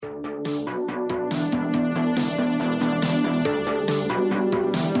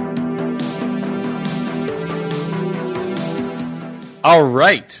All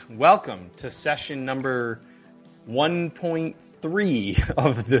right, welcome to session number 1.3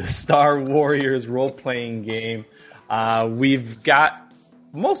 of the Star Warriors role-playing game. We've got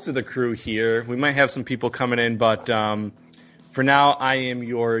most of the crew here. We might have some people coming in, but for now, I am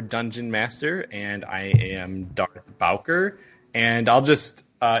your Dungeon Master, and I am Darth Bowker. And I'll just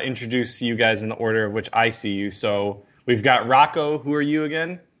introduce you guys in the order of which I see you. So we've got Rocco. Who are you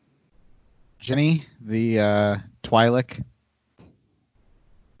again? Jenny, the Twi'lek.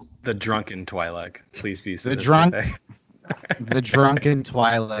 The drunken Twi'lek. Please be specific. The drunken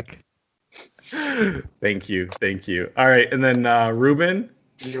Twi'lek. Thank you. All right, and then Ruben.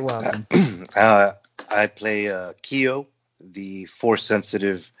 You're welcome. I play Keo, the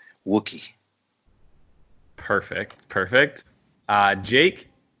Force-sensitive Wookiee. Perfect. Jake.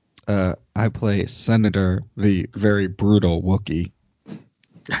 I play Senator, the very brutal Wookiee.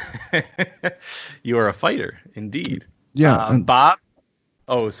 You are a fighter, indeed. Yeah. Bob.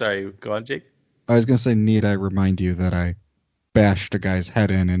 Oh, sorry. Go on, Jake. I was going to say, need I remind you that I bashed a guy's head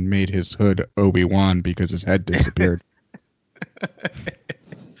in and made his hood Obi-Wan because his head disappeared.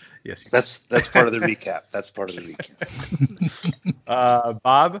 Yes. That's part of the recap.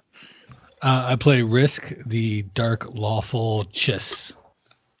 Bob? I play Risk, the dark lawful Chiss.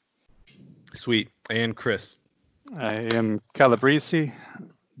 Sweet. And Chris? I am Calabrese,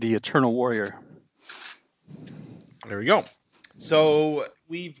 the Eternal Warrior. There we go. So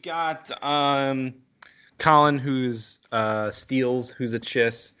we've got Colin, who's Steels, who's a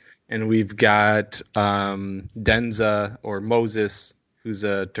Chiss, and we've got Denza or Moses, who's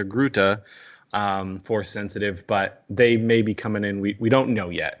a Togruta, Force sensitive, but they may be coming in. We don't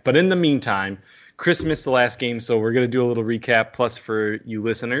know yet. But in the meantime, Chris missed the last game, so we're going to do a little recap, plus for you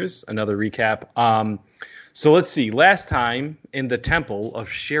listeners, another recap. So let's see. Last time in the Temple of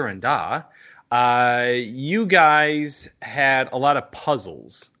Sharonda, you guys had a lot of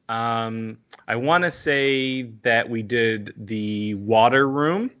puzzles. I want to say that we did the water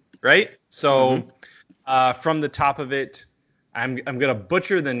room, right? So from the top of it, I'm gonna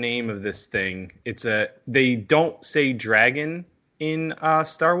butcher the name of this thing. They don't say dragon in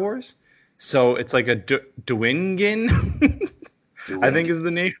Star Wars, so it's like a Dwingen, I think is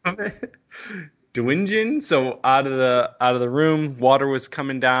the name of it. Dwingen. So out of the room, water was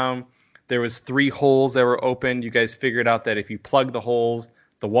coming down. There was 3 holes that were open. You guys figured out that if you plug the holes,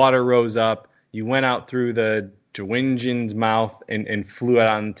 the water rose up. You went out through the Dwingen's mouth and flew out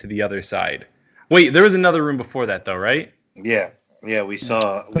onto the other side. Wait, there was another room before that, though, right? Yeah. We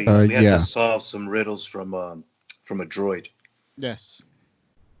saw we had to solve some riddles from a droid. Yes.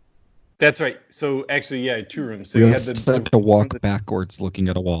 That's right. So actually, yeah, 2 rooms. So we you had had to walk backwards looking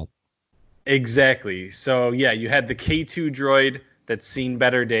at a wall. Exactly. So yeah, you had the K2 droid that's seen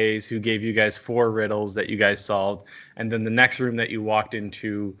better days, who gave you guys 4 riddles that you guys solved. And then the next room that you walked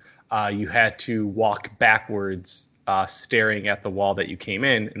into, you had to walk backwards, staring at the wall that you came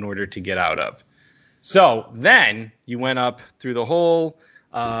in order to get out of. So then you went up through the hole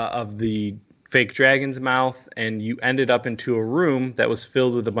of the fake dragon's mouth, and you ended up into a room that was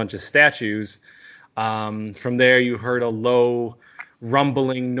filled with a bunch of statues. From there, you heard a low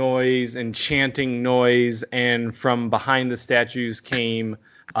rumbling noise and chanting noise, and from behind the statues came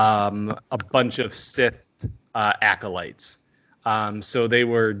a bunch of Sith acolytes. So they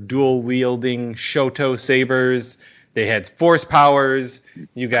were dual-wielding Shoto sabers. They had force powers.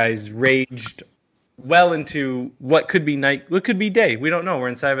 You guys raged well into what could be night, what could be day. We don't know. We're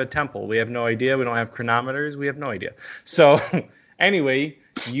inside of a temple. We have no idea. We don't have chronometers. We have no idea. So anyway,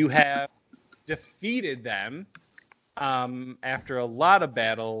 you have defeated them after a lot of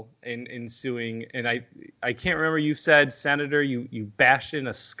battle ensuing, and I can't remember, you said, Senator, you bashed in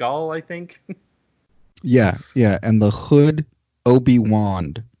a skull, I think? Yeah, and the hood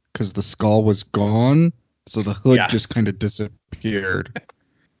Obi-Wan, because the skull was gone, so the hood just kind of disappeared.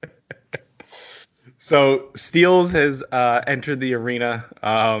 So Steels has entered the arena.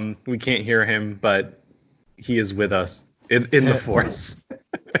 We can't hear him, but he is with us in the Force.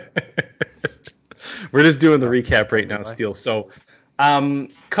 We're just doing the recap right now, Steele. So,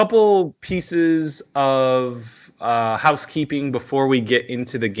 couple pieces of housekeeping before we get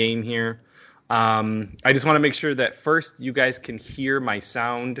into the game here. I just want to make sure that first you guys can hear my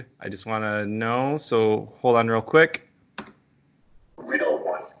sound. I just want to know. So hold on real quick. Riddle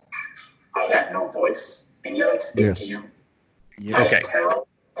 1. I have no voice, and yet I speak to you. Yeah. Okay.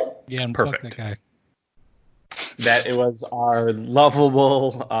 Yeah, and Perfect. Fuck that guy. That it was our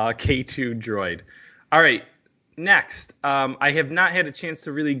lovable K2 droid. All right, next. I have not had a chance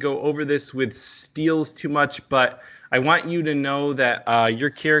to really go over this with Steels too much, but I want you to know that your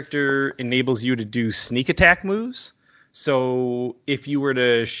character enables you to do sneak attack moves. So if you were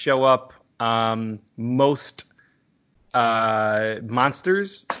to show up, most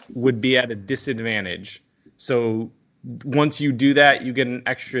monsters would be at a disadvantage. So once you do that, you get an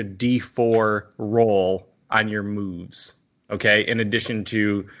extra D4 roll on your moves. Okay, in addition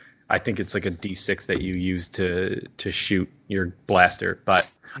to, I think it's like a D6 that you use to shoot your blaster. But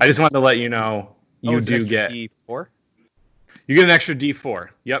I just wanted to let you know you do get D4. You get an extra D4.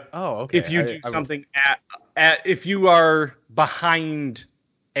 Yep. Oh, okay. If you do something if you are behind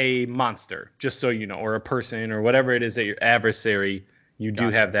a monster, just so you know, or a person, or whatever it is that your adversary, you do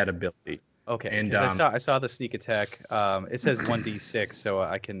have that ability. Okay. And I saw the sneak attack. It says 1d6, so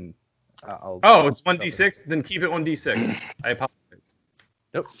I can. It's 1d6. Then keep it 1d6. I apologize.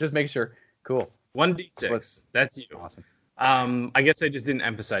 Nope. Just make sure. Cool. 1d6. That's you. Awesome. I guess I just didn't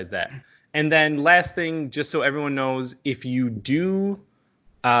emphasize that. And then last thing, just so everyone knows, if you do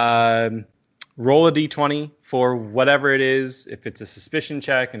roll a d20 for whatever it is, if it's a suspicion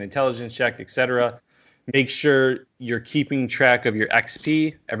check, an intelligence check, etc., make sure you're keeping track of your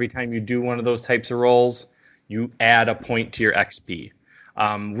XP. Every time you do one of those types of rolls, you add a point to your XP.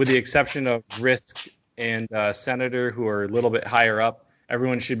 With the exception of Risk and Senator, who are a little bit higher up,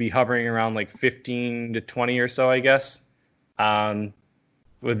 everyone should be hovering around like 15 to 20 or so, I guess,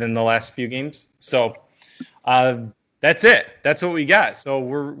 within the last few games. So that's it. That's what we got. So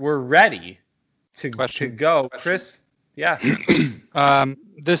we're ready to go. Chris? Yeah.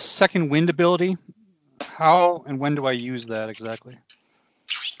 This second wind ability, how and when do I use that exactly?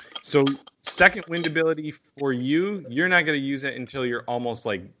 So second wind ability for you, you're not going to use it until you're almost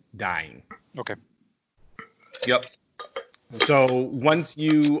like dying. Okay. Yep. So once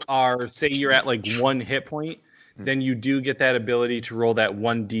you are, say you're at like 1 hit point, then you do get that ability to roll that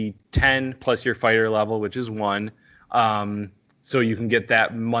 1d10 plus your fighter level, which is 1. So you can get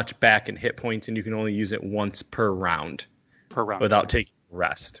that much back in hit points, and you can only use it once per round. Without taking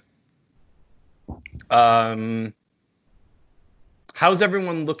rest. How's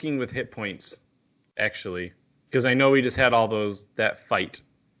everyone looking with hit points, actually? Because I know we just had that fight.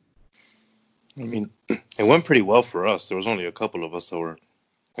 I mean, it went pretty well for us. There was only a couple of us that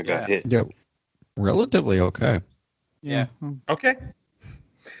got hit. Yeah, relatively okay. Yeah.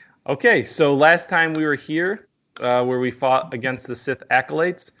 Okay, so last time we were here, where we fought against the Sith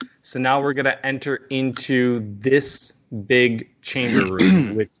Acolytes, so now we're going to enter into this big chamber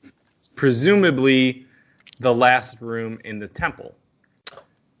room, which is presumably the last room in the temple.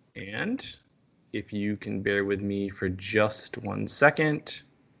 And if you can bear with me for just 1 second.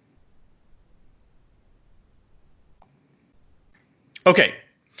 Okay,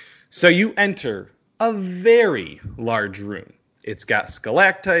 so you enter a very large room. It's got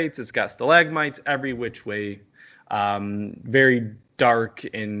stalactites, it's got stalagmites every which way. Very dark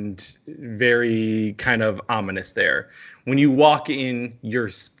and very kind of ominous there. When you walk in, your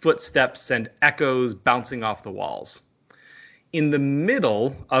footsteps send echoes bouncing off the walls. In the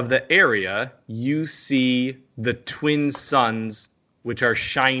middle of the area, you see the twin suns, which are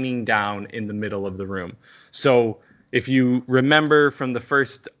shining down in the middle of the room. So if you remember from the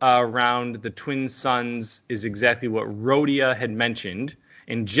first round, the twin suns is exactly what Rhodia had mentioned.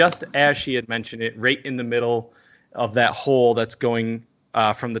 And just as she had mentioned it, right in the middle of that hole that's going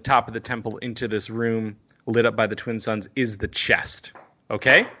from the top of the temple into this room lit up by the twin suns is the chest.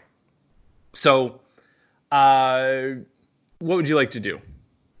 Okay? So what would you like to do?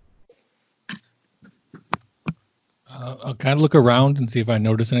 I'll kind of look around and see if I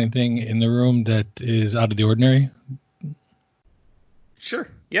notice anything in the room that is out of the ordinary. Sure.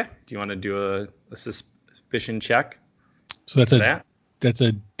 Yeah. Do you want to do a suspicion check? So that's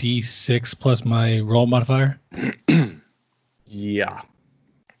a D6 plus my roll modifier? Yeah.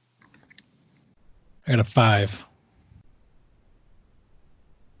 I got a 5.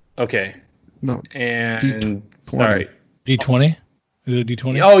 Okay. No. And sorry. D20? Is it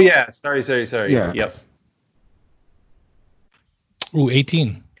D20? Oh yeah. Sorry. Yeah. Yep. Ooh,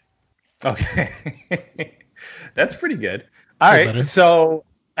 18. Okay. That's pretty good. All right. Better. So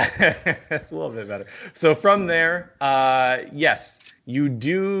that's a little bit better. So from there, yes, you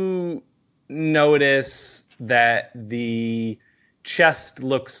do notice that the chest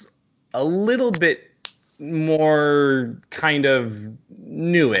looks a little bit more kind of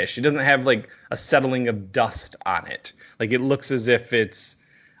newish. It doesn't have like a settling of dust on it. Like it looks as if it's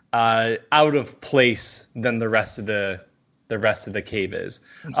out of place than the rest of the cave is.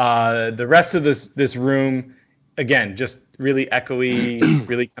 The rest of this room, again, just really echoey,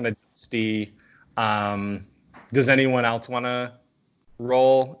 really kind of dusty. Does anyone else want to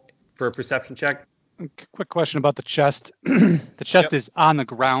roll for a perception check? Quick question about the chest. The chest is on the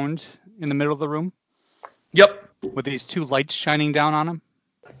ground in the middle of the room? Yep. With these two lights shining down on him?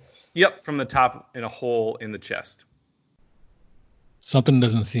 Yep, from the top in a hole in the chest. Something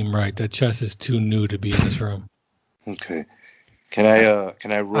doesn't seem right. That chest is too new to be in this room. Okay. Can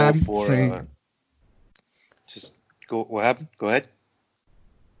I roll for just go? What happened? Go ahead.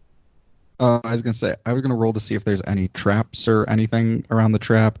 I was gonna say I was gonna roll to see if there's any traps or anything around the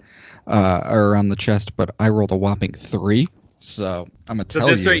trap or around the chest, but I rolled a whopping 3. So I'm gonna tell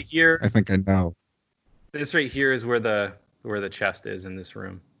you. So this right here. I think I know. This right here is where the chest is in this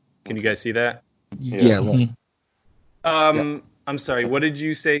room. Can you guys see that? Yeah. Yeah. I'm sorry. What did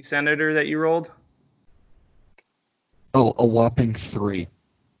you say, Senator, that you rolled? Oh, a whopping 3.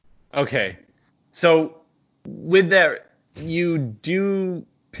 Okay. So with that, you do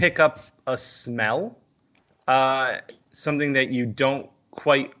pick up a smell, something that you don't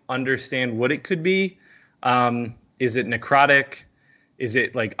quite understand what it could be. Is it necrotic? Is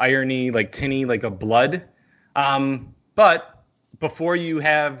it like irony, like tinny, like a blood? But before you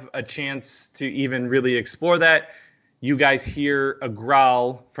have a chance to even really explore that, you guys hear a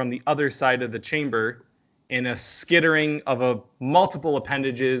growl from the other side of the chamber and a skittering of multiple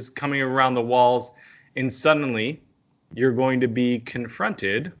appendages coming around the walls, and suddenly you're going to be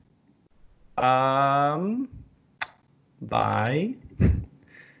confronted by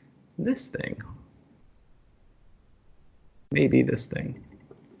this thing. Maybe this thing.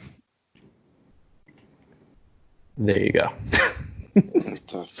 There you go. What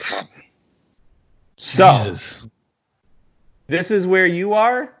the fuck? So, Jesus. this is where you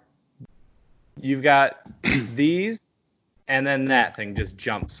are. You've got these, and then that thing just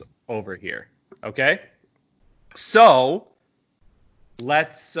jumps over here. Okay? So,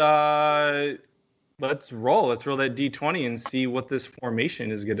 let's roll. Let's roll that D20 and see what this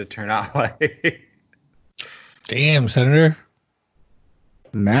formation is going to turn out like. Damn, Senator.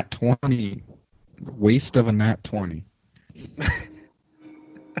 Nat 20. Waste of a nat 20.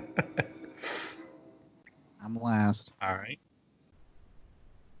 I'm last. All right.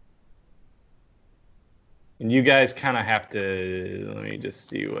 And you guys kind of have to, let me just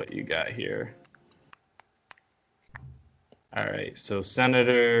see what you got here. All right, so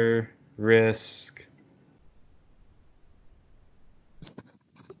Senator, Risk.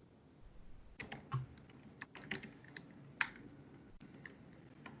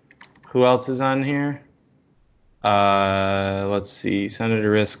 Who else is on here? Let's see. Senator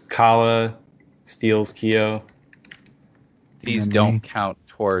Risk, Kala, Steels, Keo. These don't count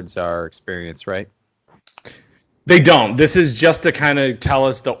towards our experience, right? They don't. This is just to kind of tell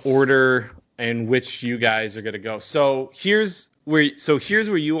us the order in which you guys are going to go. So here's where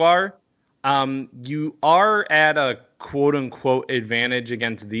you are. You are at a quote unquote advantage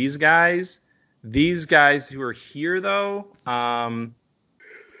against these guys. These guys who are here though,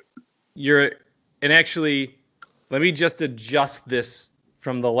 actually, let me just adjust this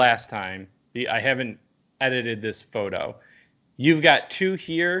from the last time. I haven't edited this photo. You've got 2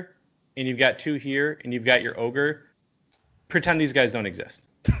 here, and you've got 2 here, and you've got your ogre. Pretend these guys don't exist.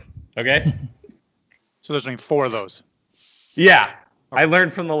 Okay? So there's only 4 of those. Yeah. I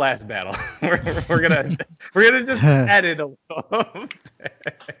learned from the last battle. we're gonna just edit a little.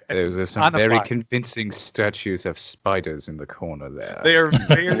 There's some very convincing statues of spiders in the corner there. They are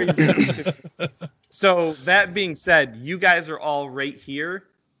very. So that being said, you guys are all right here.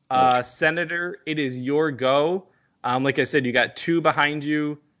 Senator, it is your go. Like I said, you got 2 behind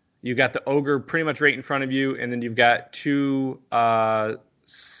you. You got the ogre pretty much right in front of you, and then you've got 2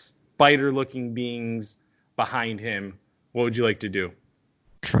 spider-looking beings behind him. What would you like to do?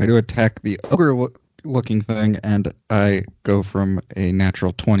 Try to attack the ogre-looking thing, and I go from a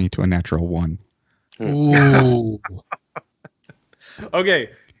natural 20 to a natural 1. Ooh.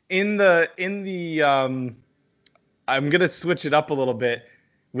 Okay, in the I'm gonna switch it up a little bit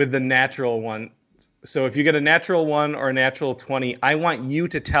with the natural one. So if you get a natural 1 or a natural 20, I want you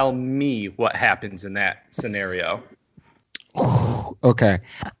to tell me what happens in that scenario. Okay.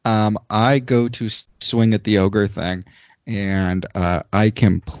 I go to swing at the ogre thing, and I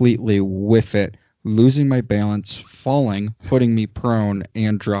completely whiff it, losing my balance, falling, putting me prone,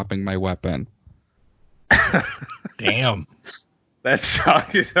 and dropping my weapon. Damn. That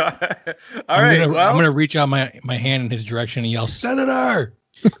sucks. All right. I'm gonna reach out my hand in his direction and yell, "Senator!"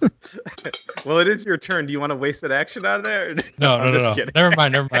 Well, it is your turn. Do you want to waste an action out of there? No. Never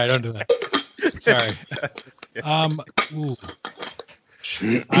mind. Don't do that. Sorry. Ooh.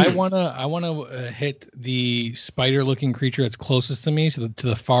 I wanna hit the spider-looking creature that's closest to me, to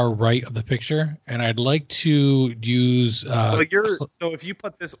the far right of the picture, and I'd like to use. So if you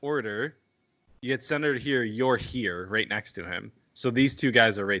put this order, you get Senator here. You're here, right next to him. So these 2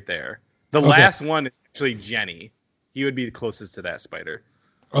 guys are right there. The Okay. last one is actually Jenny. He would be the closest to that spider.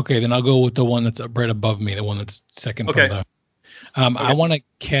 Okay, then I'll go with the one that's right above me, the one that's second Okay. from the. I want to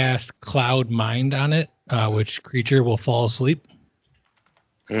cast Cloud Mind on it, which creature will fall asleep.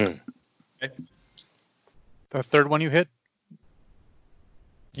 Mm. The third one you hit?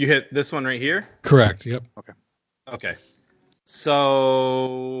 You hit this one right here? Correct. Yep. Okay.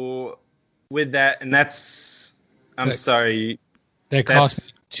 So with that, and that's, I'm That- sorry. That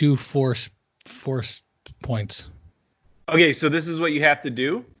costs 2 force points. Okay, so this is what you have to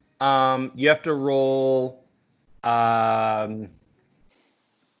do. You have to roll.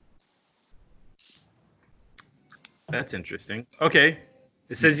 That's interesting. Okay,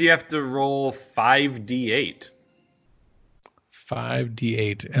 it says you have to roll 5d8.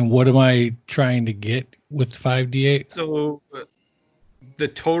 5d8. And what am I trying to get with 5d8? So the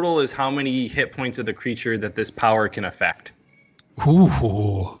total is how many hit points of the creature that this power can affect. Ooh.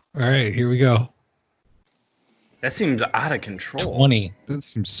 All right, here we go. That seems out of control. 20. That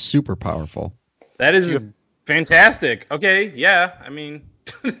seems super powerful. That is fantastic. Okay, yeah. I mean,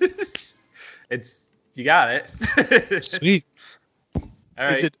 you got it. Sweet. All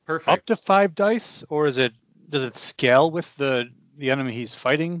right, Is it perfect. up to 5 dice, or does it scale with the enemy he's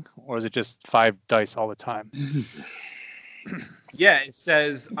fighting, or is it just 5 dice all the time? Yeah, it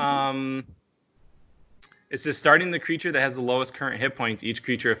says starting the creature that has the lowest current hit points, each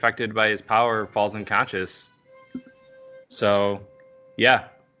creature affected by his power falls unconscious. So, yeah,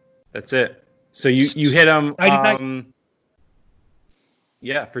 that's it. So you hit him.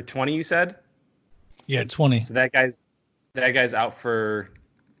 Yeah, for 20 you said. Yeah, 20. So that guy's out for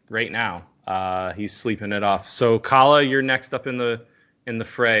right now. He's sleeping it off. So Kala, you're next up in the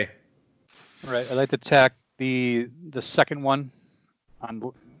fray. All right, I'd like to attack the second one on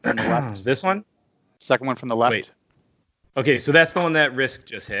the left. This one? Second one from the left. Wait. Okay, so that's the one that Risk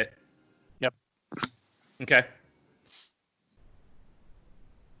just hit. Yep. Okay.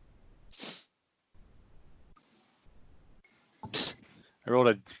 I rolled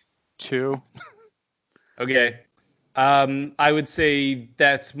a 2. Okay. I would say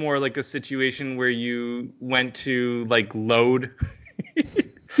that's more like a situation where you went to like load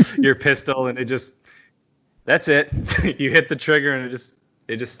your pistol and that's it. You hit the trigger and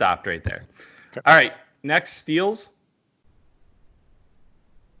it just stopped right there. Okay. All right. Next, Steels.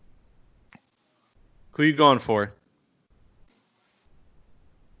 Who are you going for?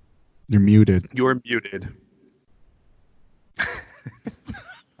 You're muted. You're muted.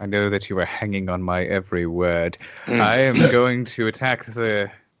 I know that you are hanging on my every word. I am going to attack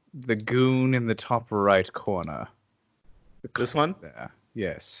the goon in the top right corner. This one? There.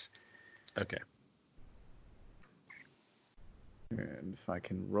 Yes. Okay. And if I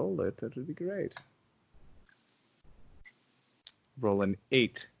can roll it, that would be great. Roll an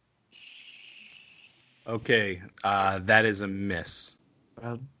 8. Okay. That is a miss.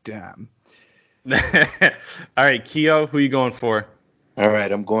 Well, damn. All right, Keo, who are you going for? All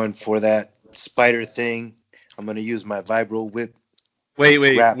right, I'm going for that spider thing. I'm going to use my vibro whip. Wait,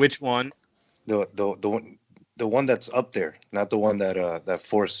 Wrap. which one? The one that's up there, not the one that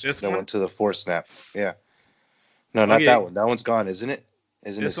force This that one? went to the force snap. Yeah. No, not Okay. that one. That one's gone, isn't it?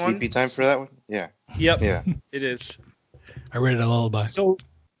 Isn't This it sleepy one? time for that one? Yeah. Yep, Yeah. it is. I read a lullaby. So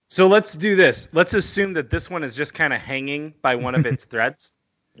let's do this. Let's assume that this one is just kind of hanging by one of its threads.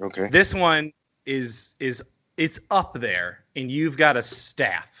 Okay. This one is it's up there, and you've got a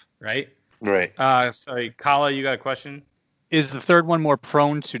staff, right? Right. Sorry, Kala, you got a question? Is the third one more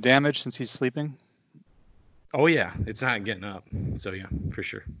prone to damage since he's sleeping? Oh yeah, it's not getting up. So yeah, for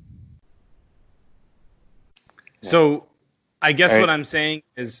sure. So I guess All what right. I'm saying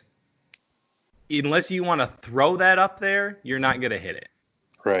is, unless you want to throw that up there, you're not gonna hit it.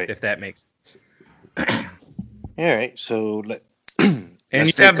 Right. If that makes sense. All right. So And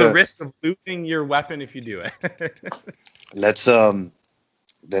let's you have take the risk of losing your weapon if you do it. let's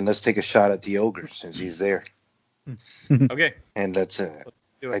take a shot at the ogre since he's there, Okay. and let's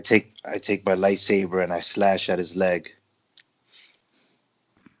do I it. take my lightsaber and I slash at his leg.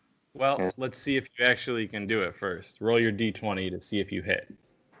 Well, Yeah. let's see if you actually can do it first. Roll your d20 to see if you hit.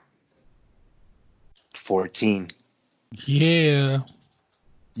 14. Yeah.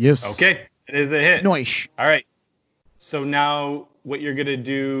 Yes. Okay. It is a hit. Nice. All right. So now what you're going to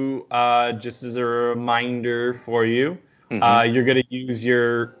do, just as a reminder for you, Mhm. you're going to use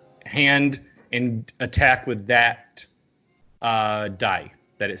your hand and attack with that die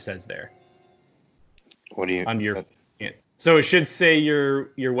that it says there What do you? on your hand. So it should say your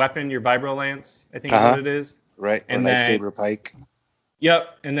weapon, your vibro lance, I think is Uh-huh. what it is. right. Or and then- lightsaber pike.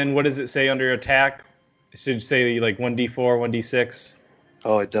 Yep. And then what does it say under attack? It should say like 1d4, 1d6.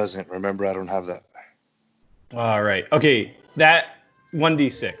 Oh, it doesn't. Remember, I don't have that. All right. Okay, that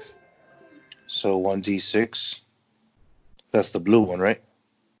 1d6. So 1d6. That's the blue one, right?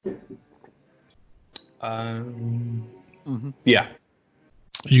 Yeah.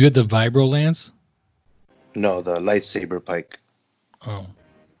 You get the vibro lance? No, the lightsaber pike. Oh.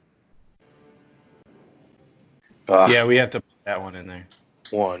 Yeah, we have to put that one in there.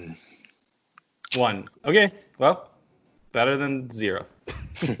 1. 1. Okay. Well, better than 0.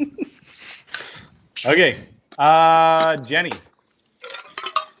 Okay. Jenny.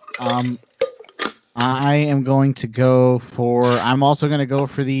 I am going to go for. I'm also going to go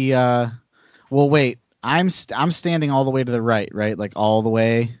for the. Well, wait. I'm standing all the way to the right, right? Like all the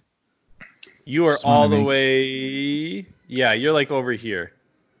way. You are Just wanna all the make- way. Yeah, you're like over here.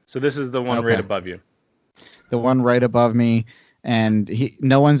 So this is the one Okay. right above you. The one right above me, and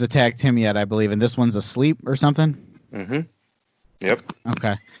no one's attacked him yet, I believe, and this one's asleep or something. Mm-hmm. Yep.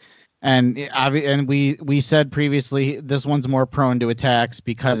 Okay. And we said previously this one's more prone to attacks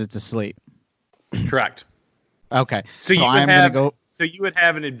because it's asleep. Correct. Okay. So you would I'm have. gonna go. So you would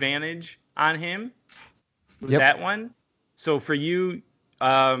have an advantage on him. With Yep. that one. So for you,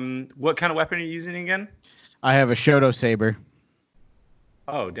 what kind of weapon are you using again? I have a Shoto saber.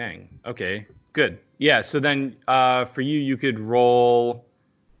 Oh, dang. Okay, good. Yeah, so then for you, you could roll.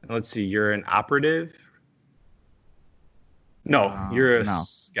 Let's see, you're an operative? No, you're a no.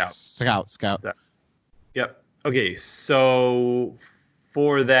 scout. Scout. Yep. Okay, so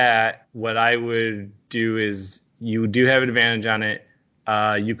for that, what I would do is you do have advantage on it.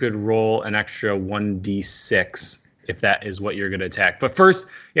 You could roll an extra 1d6 if that is what you're going to attack. But first,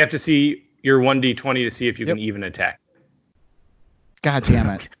 you have to see your 1d20 to see if you can even attack. God damn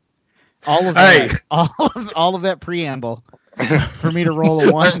it! All of All that. right. All of that preamble for me to roll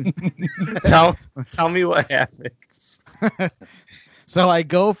a 1. Tell me what happens. So I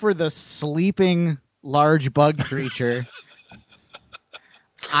go for the sleeping large bug creature.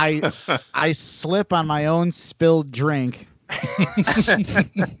 I slip on my own spilled drink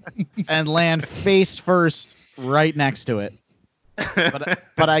and land face first right next to it.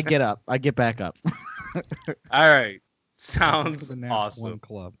 But I get up. I get back up. All right. Sounds The nat awesome. 1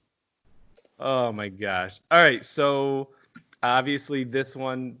 club. Oh my gosh. All right, so obviously this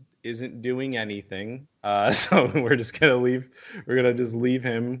one isn't doing anything. So we're gonna just leave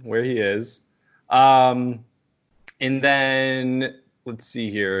him where he is. And then let's see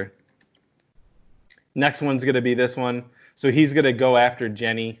here. Next one's gonna be this one. So he's gonna go after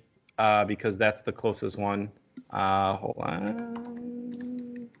Jenny, because that's the closest one. Hold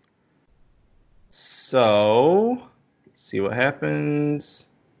on. So let's see what happens.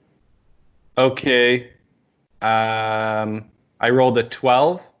 Okay. I rolled a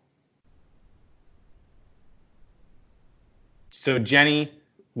 12. So Jenny,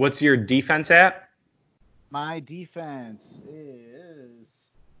 what's your defense at? My defense is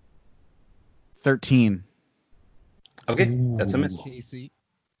 13. Okay, that's a miss. Casey,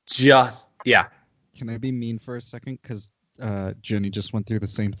 Yeah. can I be mean for a second? Because Jenny just went through the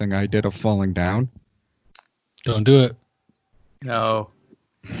same thing I did of falling down. Don't do it. No.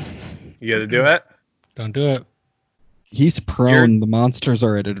 You gotta do it. Don't do it. He's prone. The monsters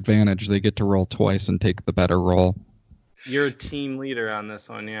are at advantage. They get to roll twice and take the better roll. You're a team leader on this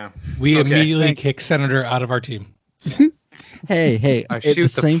one, yeah. We Okay, immediately thanks. kick Senator out of our team. Hey, I the shoot the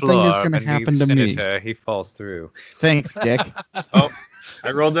same thing floor is going to and happen leave to me. Senator. He falls through. Thanks, Dick. Oh,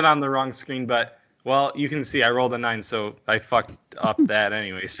 I rolled it on the wrong screen, but well, you can see I rolled a 9, so I fucked up that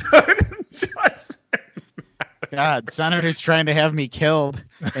anyway. So just... God, Senator's trying to have me killed,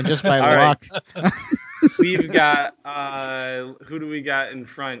 and just by All luck. We've got who do we got in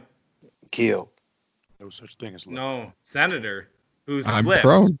front? Keo. No such thing as No, Senator, who's I'm slipped,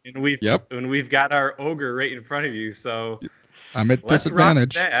 prone. and we've got our ogre right in front of you. So I'm at let's rock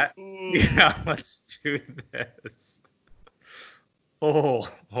disadvantage. that. Yeah, let's do this. Oh.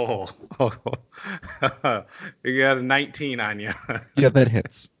 You got a 19 on you. Yeah, that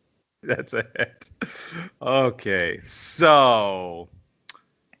hits. That's a hit. Okay, so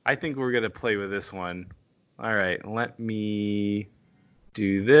I think we're gonna play with this one. All right, let me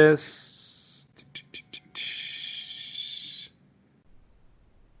do this.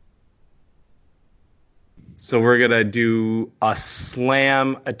 So we're gonna do a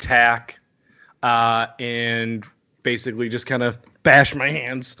slam attack, and basically just kind of bash my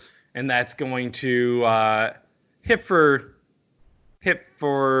hands, and that's going to hit for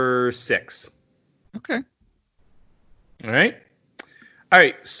 6. Okay. All right.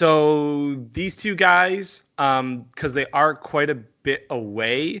 So these two guys, because they are quite a bit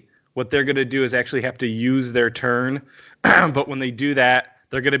away, what they're going to do is actually have to use their turn. But when they do that,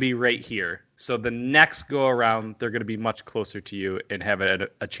 they're going to be right here. So the next go around, they're going to be much closer to you and have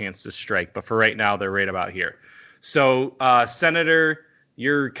a chance to strike. But for right now, they're right about here. So, Senator,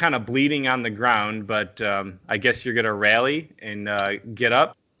 you're kind of bleeding on the ground, but I guess you're going to rally and get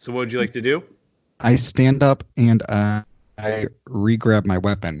up. So what would you like to do? I stand up and I re-grab my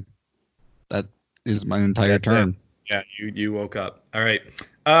weapon. That is my entire turn. Yeah, you woke up. All right.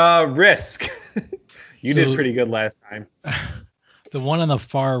 Risk. You did pretty good last time. The one on the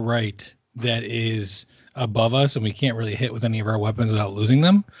far right that is above us and we can't really hit with any of our weapons without losing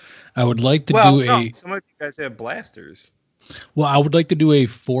them. I would like to some of you guys have blasters. Well, I would like to do a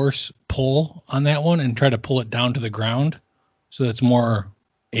force pull on that one and try to pull it down to the ground so it's more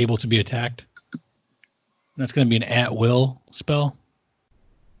able to be attacked. That's going to be an at-will spell.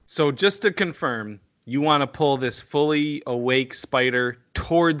 So just to confirm, you want to pull this fully awake spider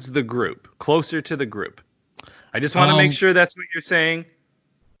towards the group, closer to the group. I just want to make sure that's what you're saying.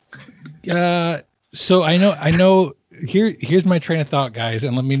 So I know. Here's my train of thought, guys,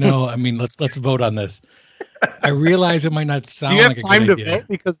 and let me know. I mean, let's vote on this. I realize it might not sound like a good idea. You have time to vote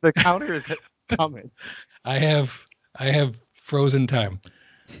because the counter is coming. I have frozen time.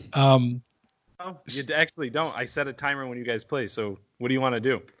 You actually don't. I set a timer when you guys play. So what do you want to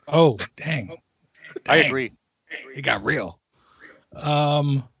do? Oh, dang. I agree. It got real.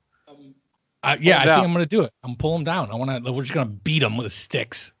 I think I'm gonna do it. I'm pulling him down. We're just gonna beat him with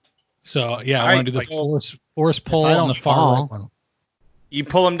sticks. So yeah, I want to do the force pull on the far right one. You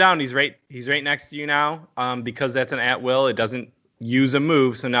pull him down. He's right next to you now. Because that's an at will. It doesn't use a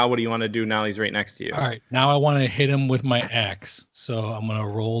move. So now what do you want to do? Now he's right next to you. All right. Now I want to hit him with my axe. So I'm gonna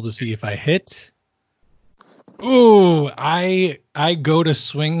roll to see if I hit. Ooh, I go to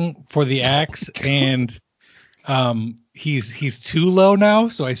swing for the axe and he's too low now,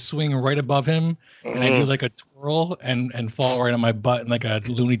 so I swing right above him and I do like a twirl and fall right on my butt in like a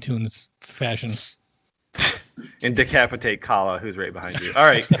Looney Tunes fashion. And decapitate Kala, who's right behind you. All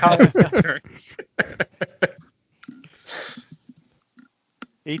right, Kala, it's your turn.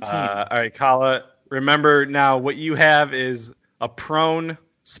 18. All right, Kala. Remember now, what you have is a prone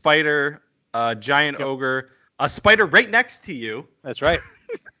spider, a giant ogre, a spider right next to you. That's right.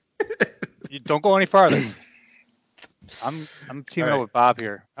 You don't go any farther. I'm teaming up with Bob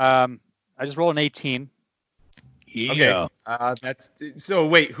here. I just rolled an 18. Yeah. Okay. That's so.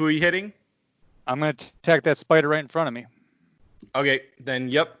 Wait, who are you hitting? I'm gonna attack that spider right in front of me. Okay, then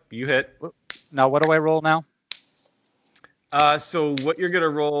yep, you hit. Now what do I roll now? So what you're gonna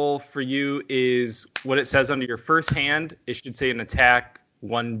roll for you is what it says under your first hand. It should say an attack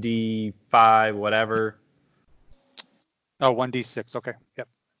 1d5 whatever. Oh, 1d6. Okay. Yep.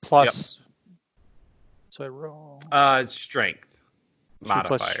 Plus. Yep. So I roll. Strength modifier.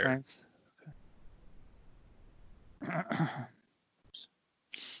 Plus strength. Okay.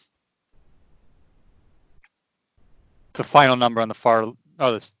 The final number on the far.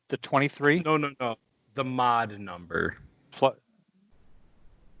 Oh, the 23. No. The mod number. Plus.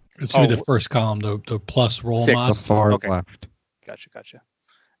 It's the first column. The plus roll 6. mod. The far left. Gotcha.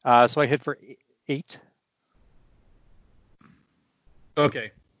 So I hit for 8.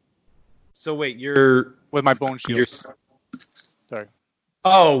 Okay. So wait, you're with my bone shield. Sorry.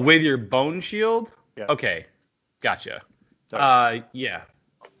 Oh, with your bone shield? Yeah. Okay. Gotcha. Sorry. Yeah.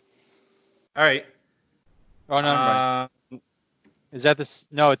 All right. Oh no. Right. Is that this?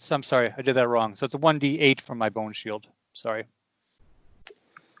 No, I'm sorry. I did that wrong. So it's a 1d8 from my bone shield. Sorry.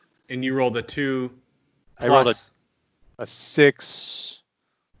 And you rolled a 2. I rolled a 6.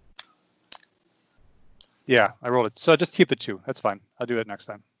 Yeah, I rolled it. So just keep the 2. That's fine. I'll do it next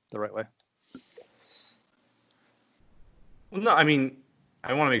time the right way. Well, no, I mean,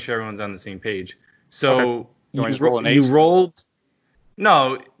 I want to make sure everyone's on the same page. So okay. you rolled.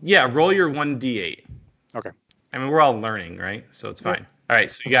 No, yeah, roll your 1d8. Okay. I mean, we're all learning, right? So it's fine. All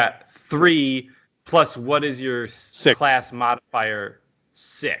right, so you got 3 plus what is your 6. Class modifier?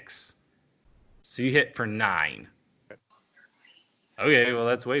 6. So you hit for 9. Okay, well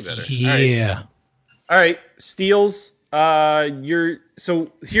that's way better. Yeah. All right, Steels.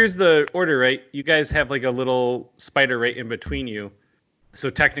 So here's the order, right? You guys have like a little spider right in between you. So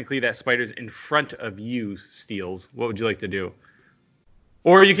technically that spider's in front of you, Steels. What would you like to do?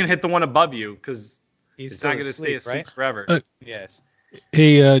 Or you can hit the one above you because it's not going to stay asleep forever. Yes.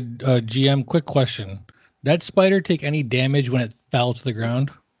 Hey, GM, quick question. That spider take any damage when it fell to the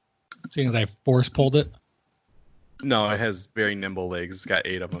ground? Seeing as I force pulled it? No, it has very nimble legs. It's got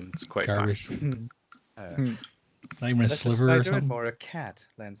 8 of them. It's quite garbage. Fine. Not even a sliver or something? Or a cat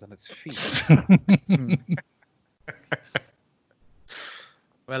lands on its feet.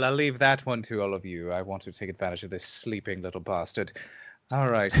 Well, I'll leave that one to all of you. I want to take advantage of this sleeping little bastard. All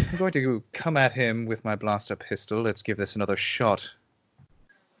right, I'm going to come at him with my blaster pistol. Let's give this another shot.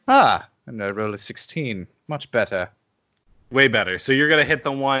 Ah, and I roll a 16. Much better. Way better. So you're going to hit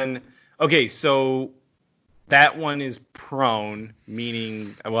the one. Okay, so that one is prone,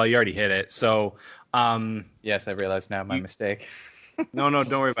 meaning, well, you already hit it. So, yes, I realize now my mistake. no,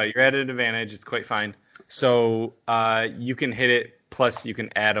 don't worry about it. You're at an advantage. It's quite fine. So you can hit it, plus you can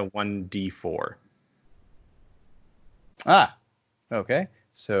add a 1d4. Ah, okay.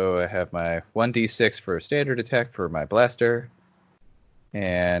 So I have my 1d6 for standard attack for my blaster,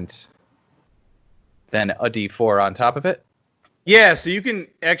 and then a d4 on top of it. Yeah, so you can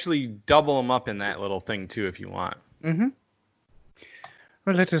actually double them up in that little thing too if you want. Mm-hmm.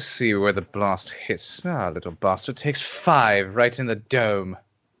 Well, let us see where the blast hits. Ah, little bastard takes 5 right in the dome.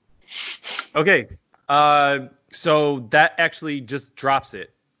 Okay, so that actually just drops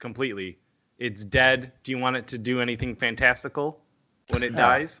it completely. It's dead. Do you want it to do anything fantastical when it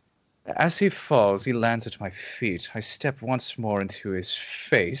dies? As he falls, he lands at my feet. I step once more into his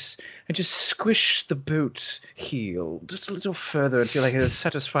face and just squish the boot heel just a little further until I hear a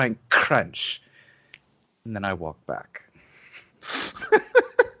satisfying crunch. And then I walk back.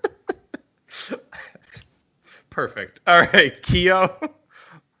 Perfect. All right, Keo,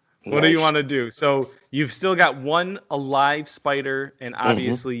 what do you want to do? So you've still got one alive spider, and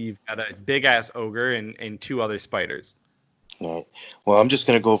obviously you've got a big-ass ogre and 2 other spiders. All right. Well, I'm just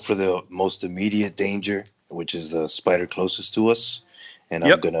gonna go for the most immediate danger, which is the spider closest to us, and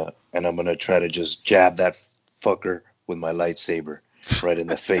I'm gonna try to just jab that fucker with my lightsaber right in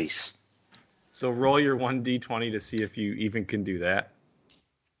the face. So roll your 1d20 to see if you even can do that.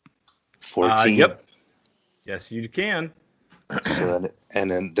 14. Yep. Yes, you can. So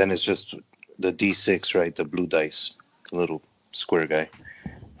then it's just the d6, right? The blue dice, the little square guy.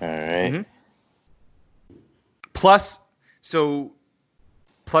 All right. Mm-hmm. Plus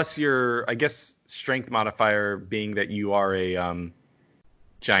your, I guess, strength modifier being that you are a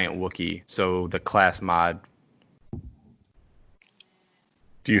giant Wookiee. So the class mod.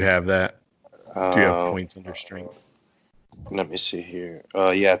 Do you have that? Do you have points under strength? Let me see here.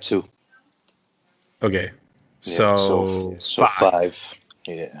 Yeah, 2. Okay. Yeah, so 5.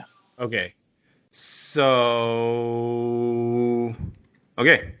 Yeah. Okay. So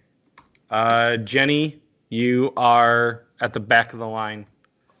okay. Jenny, you are at the back of the line.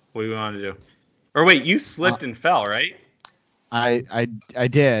 What do you want to do? Or wait, you slipped and fell, right? I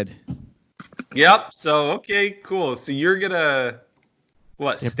did. Yep. So okay, cool. So you're gonna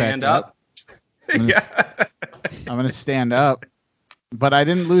stand up? I'm gonna stand up, but I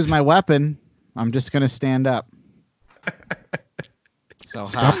didn't lose my weapon. I'm just gonna stand up. So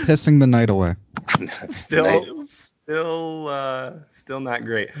Stop pissing the night away. Still not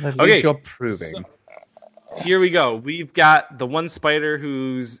great. At Okay, least you're proving. So, here we go. We've got the one spider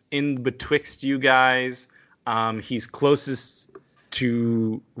who's in betwixt you guys. He's closest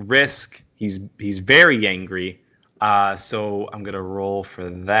to Risk. He's very angry. So I'm gonna roll for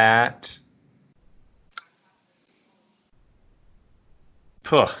that.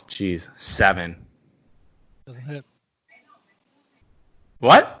 Oh, jeez, 7. Doesn't hit.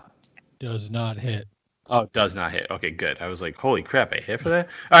 What? Does not hit. Oh, does not hit. Okay, good. I was like, holy crap, I hit for that?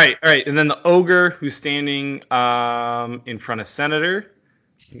 All right. And then the ogre who's standing in front of Senator.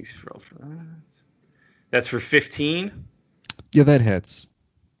 He's roll for that. That's for 15. Yeah, that hits.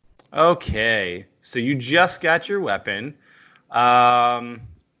 Okay. So you just got your weapon. Man.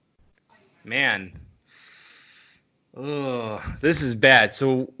 Ugh, this is bad.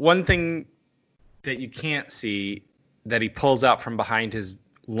 So one thing that you can't see that he pulls out from behind his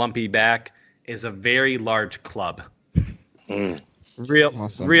lumpy back is a very large club.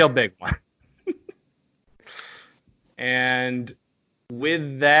 Real big one. And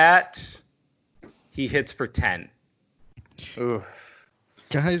with that, he hits for 10. Oof.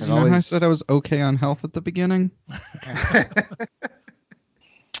 Guys, you know how I said I was okay on health at the beginning?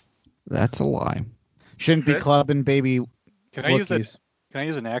 That's a lie. Shouldn't be clubbing baby. Can I use it? Can I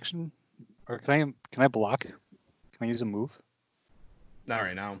use an action, or can I block? Can I use a move? Not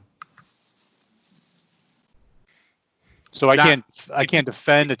right now. So I can't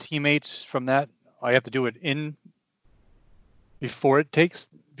defend a teammate from that. I have to do it before he takes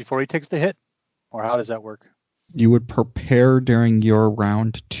the hit, or how does that work? You would prepare during your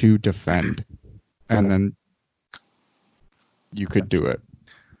round to defend, and then you could do it.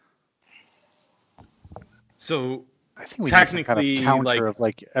 So I think we technically, need some kind of counter of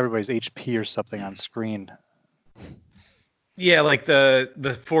like everybody's HP or something on screen. Yeah, like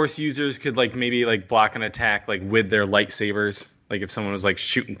the Force users could like maybe like block an attack like with their lightsabers. Like if someone was like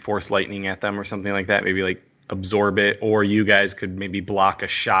shooting force lightning at them or something like that, maybe like absorb it, or you guys could maybe block a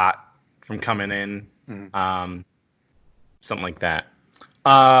shot from coming in. Something like that.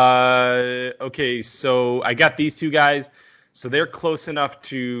 Okay, so I got these two guys. So they're close enough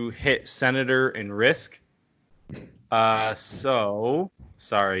to hit Senator and Risk. Sorry.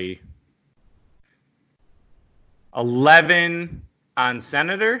 11 on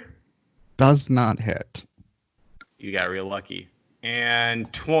Senator. Does not hit. You got real lucky. And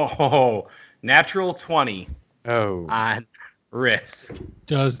natural 20 on Risk.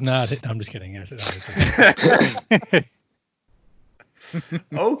 Does not hit. I'm just kidding. Yes,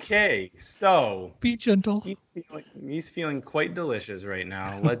 Okay, so be gentle. He's feeling quite delicious right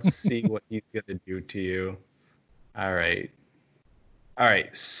now. Let's see what he's gonna do to you. All right.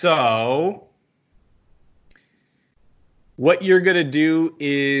 So what you're gonna do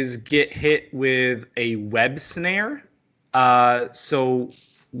is get hit with a web snare. So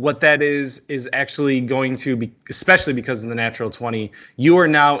what that is actually going to be, especially because of the natural 20, you are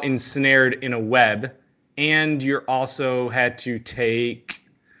now ensnared in a web. And you're also had to take,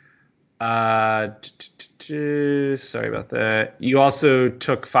 sorry about that. You also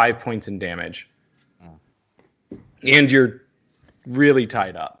took 5 points in damage. And you're really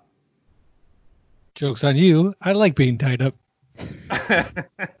tied up. Joke's on you. I like being tied up.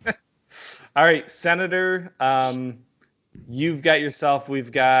 All right, Senator, we've got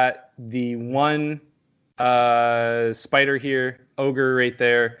the one spider here, ogre right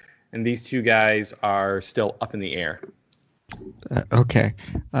there. And these two guys are still up in the air. Okay.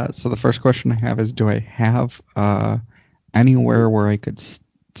 So the first question I have is, do I have anywhere where I could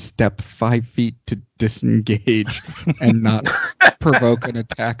step 5 feet to disengage and not provoke an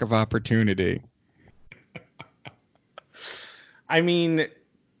attack of opportunity? I mean,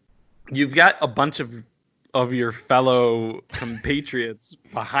 you've got a bunch of your fellow compatriots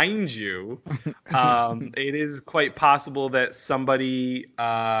behind you. It is quite possible that somebody,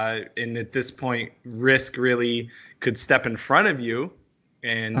 and at this point, Risk really could step in front of you.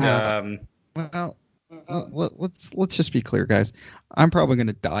 And well, let's just be clear, guys. I'm probably going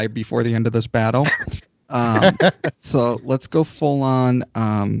to die before the end of this battle. So let's go full on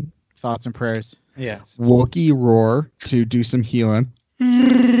thoughts and prayers. Yes. Wookiee roar to do some healing.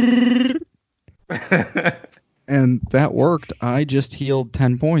 And that worked. I just healed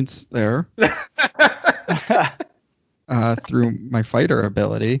 10 points there through my fighter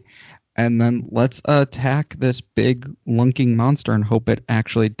ability. And then let's attack this big lunking monster and hope it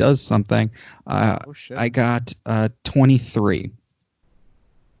actually does something. I got 23.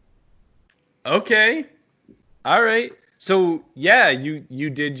 Okay. All right. So, yeah, you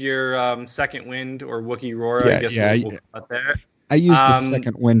did your second wind or Wookiee roar. Yeah, I guess we'll cut that. I used the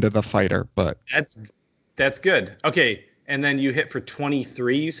second wind of the fighter, but... That's good. Okay, and then you hit for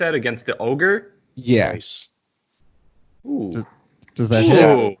 23, you said, against the ogre? Yeah. Nice. Ooh. Does that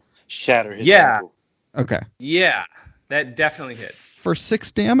hit? Shatter his Yeah. ankle. Okay. Yeah, that definitely hits. For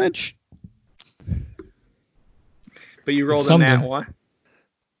 6 damage? But you rolled a nat 1?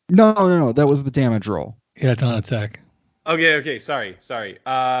 No. That was the damage roll. Yeah, it's on attack. Okay. Sorry.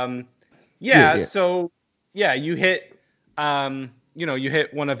 Yeah. So, yeah, you hit... you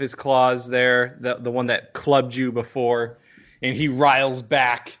hit one of his claws there, the one that clubbed you before, and he riles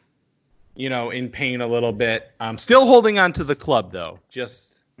back, in pain a little bit. Still holding on to the club, though,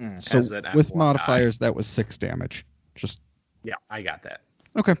 just as an with FYI. modifiers, that was 6 damage. Yeah, I got that.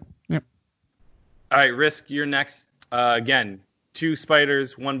 Okay, yep. All right, Risk, you're next. Again, 2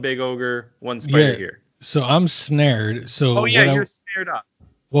 spiders, 1 big ogre, 1 spider here. So I'm snared. So you're snared up.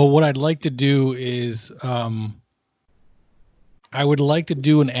 Well, what I'd like to do is... I would like to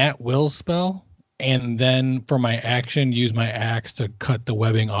do an at-will spell, and then for my action, use my axe to cut the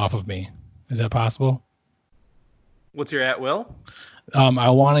webbing off of me. Is that possible? What's your at-will? I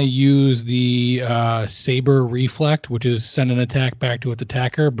want to use the Saber Reflect, which is send an attack back to its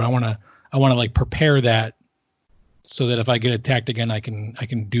attacker, but I want to like prepare that so that if I get attacked again, I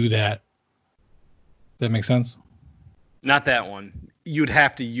can do that. Does that make sense? Not that one. You'd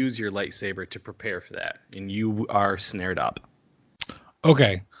have to use your lightsaber to prepare for that, and you are snared up.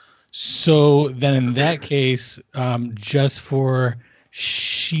 Okay, so then in that case, just for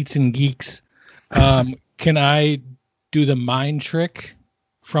sheets and geeks, can I do the mind trick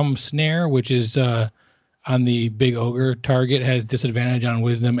from snare, which is on the big ogre target has disadvantage on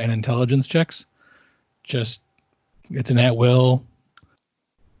wisdom and intelligence checks? Just it's an at will.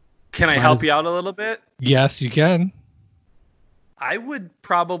 Can I help you out a little bit? Yes, you can. I would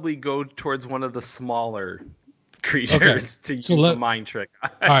probably go towards one of the smaller creatures to use a mind trick. All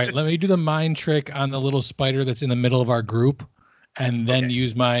right, let me do the mind trick on the little spider that's in the middle of our group, and then Okay.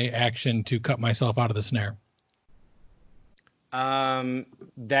 use my action to cut myself out of the snare.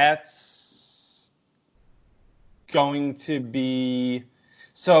 That's going to be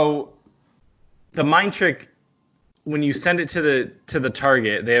so. The mind trick, when you send it to the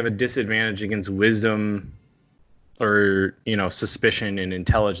target, they have a disadvantage against wisdom or suspicion and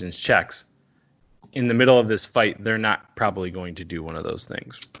intelligence checks. In the middle of this fight, they're not probably going to do one of those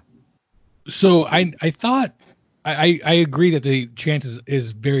things. So I thought I agree that the chances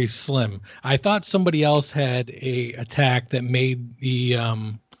is very slim. I thought somebody else had a attack that made the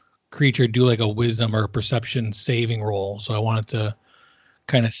creature do like a wisdom or a perception saving roll. So I wanted to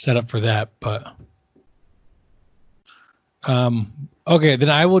kind of set up for that, but okay, then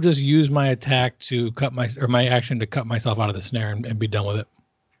I will just use my attack to my action to cut myself out of the snare and be done with it.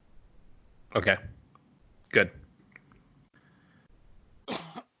 Okay, good.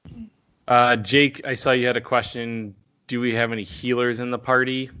 Jake, I saw you had a question. Do we have any healers in the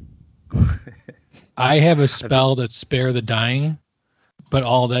party? I have a spell that Spare the Dying, but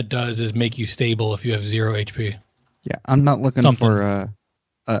all that does is make you stable if you have 0 HP. Yeah, I'm not looking for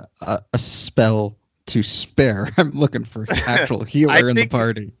a spell to spare. I'm looking for an actual healer in the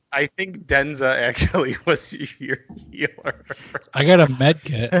party. I think Denza actually was your healer. I got a med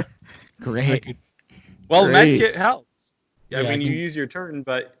kit. Great. Well, Great. med kit helps. I Yeah, mean, I you can- use your turn,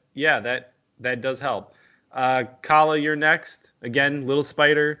 but yeah, that does help. Kala, you're next. Again, little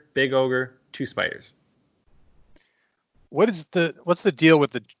spider, big ogre, 2 spiders. What's the deal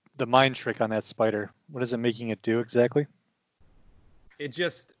with the mind trick on that spider? What is it making it do exactly?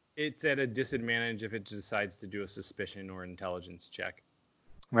 It's at a disadvantage if it decides to do a suspicion or intelligence check.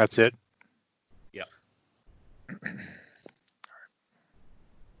 That's it. Yep.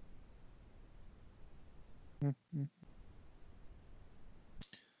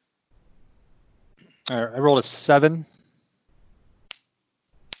 All right, I rolled a 7.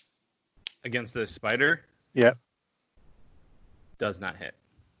 Against the spider? Yep. Does not hit.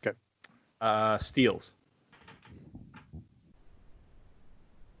 Okay. Steals.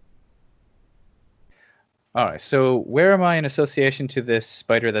 All right. So where am I in association to this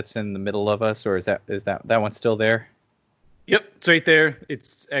spider that's in the middle of us, or is that one still there? Yep, it's right there.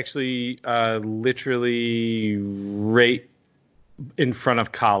 It's actually literally right in front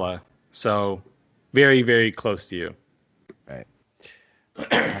of Kala. So very, very close to you. Right.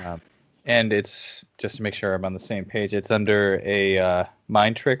 And it's, just to make sure I'm on the same page, it's under a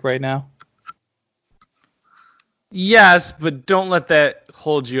mind trick right now. Yes, but don't let that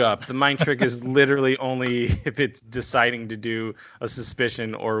hold you up. The mind trick is literally only if it's deciding to do a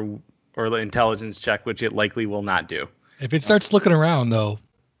suspicion or the intelligence check, which it likely will not do. If it starts looking around, though,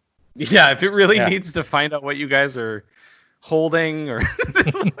 Yeah, if it really Yeah. needs to find out what you guys are holding or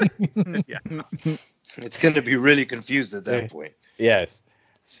yeah. It's going to be really confused at that point. Yes.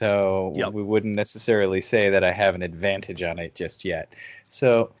 So Yep. we wouldn't necessarily say that I have an advantage on it just yet.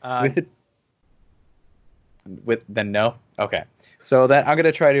 So then no. Okay. So that I'm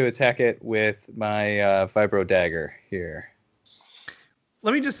gonna try to attack it with my vibro dagger here.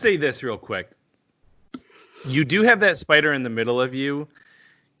 Let me just say this real quick. You do have that spider in the middle of you.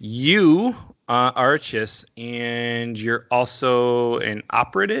 You are a Chiss, and you're also an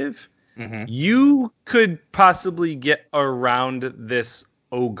operative. Mm-hmm. You could possibly get around this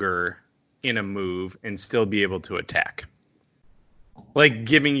ogre in a move and still be able to attack. Like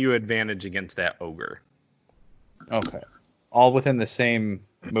giving you advantage against that ogre. Okay. All within the same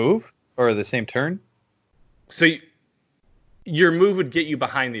move or the same turn? So your move would get you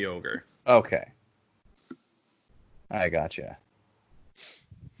behind the ogre. Okay. I gotcha.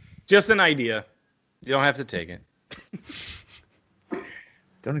 Just an idea. You don't have to take it.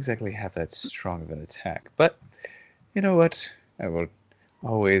 Don't exactly have that strong of an attack, but you know what? I will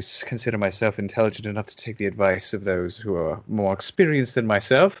always consider myself intelligent enough to take the advice of those who are more experienced than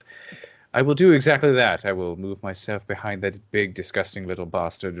myself. I will do exactly that. I will move myself behind that big, disgusting little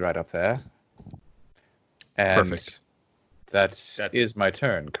bastard right up there. And Perfect. That's my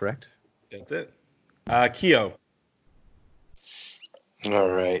turn, correct? That's it. Kyo. All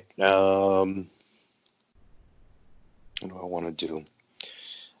right. What do I want to do?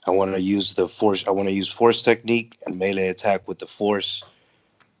 I want to use the force. I want to use force technique and melee attack with the force,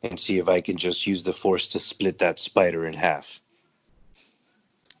 and see if I can just use the force to split that spider in half.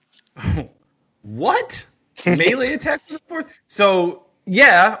 What? Melee attack with the force? So,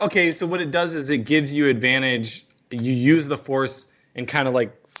 yeah, okay, so what it does is it gives you advantage. You use the force and kind of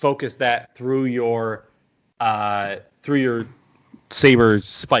like focus that through your saber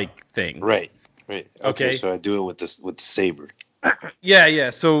spike thing. Right. Okay. Okay. So I do it with the saber. Yeah.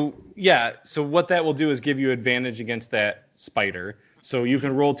 So what that will do is give you advantage against that spider. So you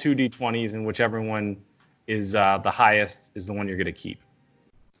can roll 2d20s, and whichever one is the highest is the one you're going to keep.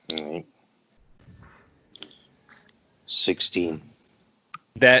 All right. 16.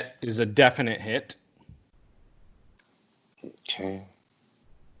 That is a definite hit. Okay.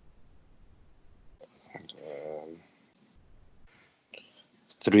 And,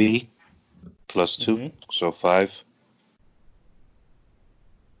 3 plus 2, so 5.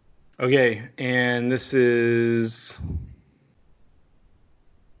 Okay, and this is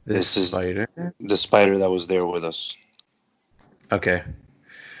This is spider. the spider that was there with us. Okay.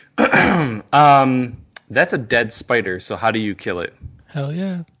 That's a dead spider, so how do you kill it? Hell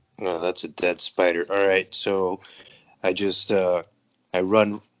yeah. No, that's a dead spider. All right, so I just I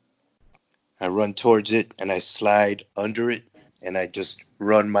run towards it and I slide under it and I just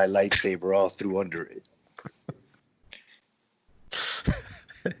run my lightsaber all through under it.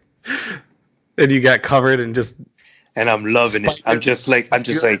 And you got covered and just And I'm loving it.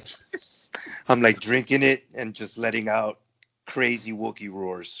 I'm like drinking it and just letting out crazy Wookiee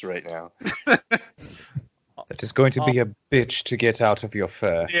roars right now. That is going to be a bitch to get out of your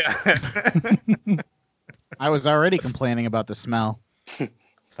fur. Yeah. I was already complaining about the smell.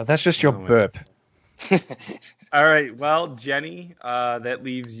 Oh, that's just your burp. All right. Well, Jenny, that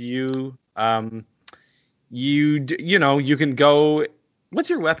leaves you. You can go. What's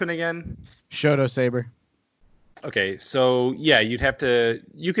your weapon again? Shoto saber. Okay, so yeah, you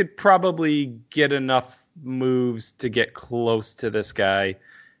could probably get enough moves to get close to this guy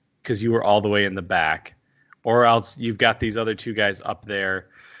because you were all the way in the back, or else you've got these other two guys up there.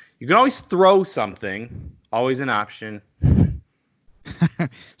 You can always throw something, always an option.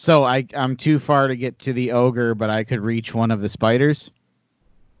 So I'm too far to get to the ogre, but I could reach one of the spiders?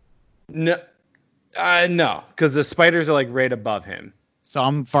 No, because the spiders are like right above him. So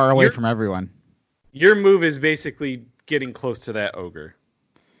I'm far away from everyone. Your move is basically getting close to that ogre.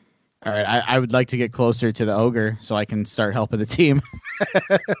 All right, I would like to get closer to the ogre so I can start helping the team.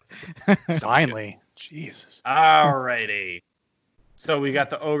 Finally. Jesus. All righty. So we got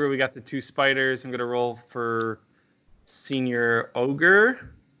the ogre, we got the two spiders. I'm going to roll for senior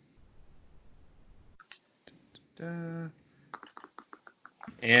ogre.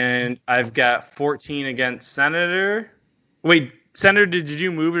 And I've got 14 against Senator. Wait, Senator, did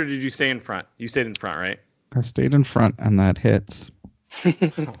you move or did you stay in front? You stayed in front, right? I stayed in front, and that hits.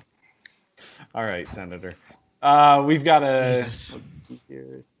 All right, Senator. We've got a... Jesus.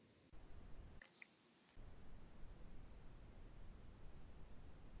 Here.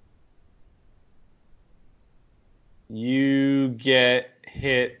 You get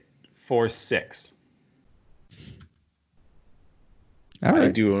hit for 6. All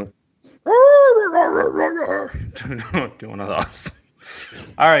right. Do one of those.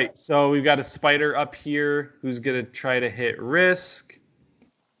 All right, so we've got a spider up here who's going to try to hit Risk.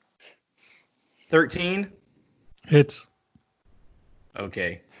 13? Hits.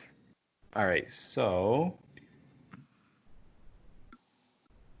 Okay. All right, so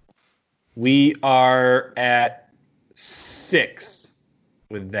we are at 6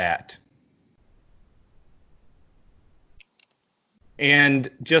 with that. And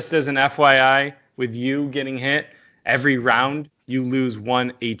just as an FYI, with you getting hit, every round you lose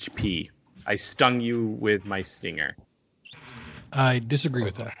 1 HP. I stung you with my stinger. I disagree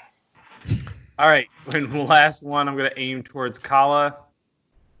with that. All right, and the last one, I'm going to aim towards Kala.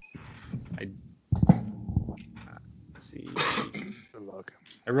 Let's see. Good luck.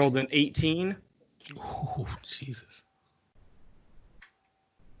 I rolled an 18. Oh, Jesus.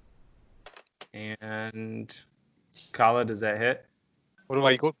 And Kala, does that hit? What do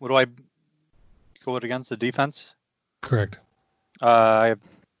I go it against? The defense? Correct.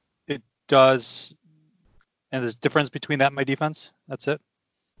 It does. And there's difference between that and my defense? That's it?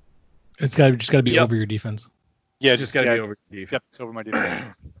 It's just got to be Yep. over your defense. Yeah, just got to be over the defense. Yep, it's over my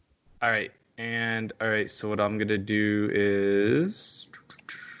defense. All right, so what I'm going to do is...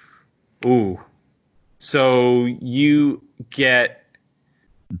 So you get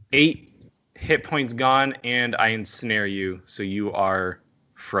 8 hit points gone, and I ensnare you, so you are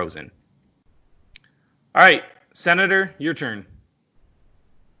frozen. All right, Senator, your turn.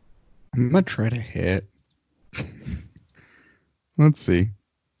 I'm going to try to hit. Let's see.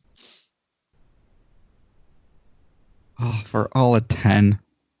 Oh, for all a 10.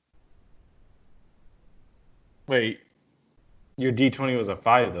 Wait, your D20 was a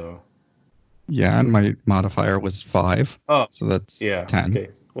 5, though. Yeah, and my modifier was 5. Oh, So that's 10. Okay.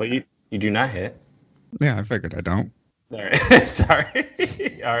 Well, you do not hit. Yeah, I figured I don't. All right.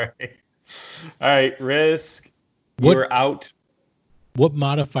 Sorry. All right. Risk. What- You're out. What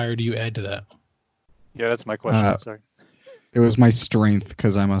modifier do you add to that? Yeah, that's my question. Sorry. It was my strength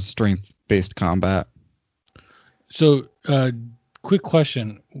because I'm a strength-based combat. So, quick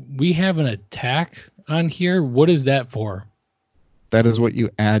question. We have an attack on here. What is that for? That is what you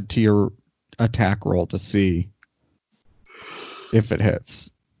add to your attack roll to see if it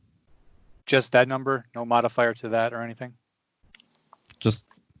hits. Just that number, no modifier to that or anything. Just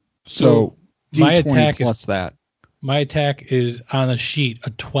so my D20 attack plus that. My attack is on a sheet a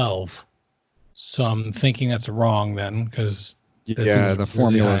 12. So I'm thinking that's wrong then, because The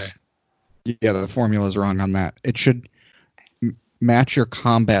formula's wrong on that. It should match your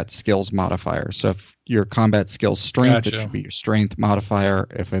combat skills modifier. So if your combat skills strength, Gotcha. it should be your strength modifier.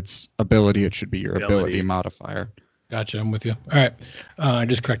 If it's ability, it should be your ability Ability. modifier. Gotcha. I'm with you. All right. I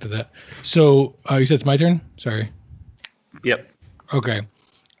just corrected that. So you said it's my turn? Sorry. Yep. Okay.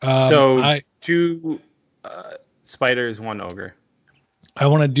 So 2 spiders, 1 ogre. I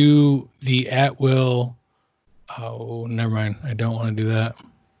want to do the at will. Oh, never mind. I don't want to do that.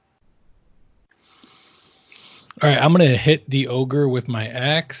 All right. I'm going to hit the ogre with my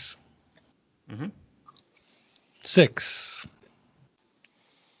axe. Mm-hmm. 6.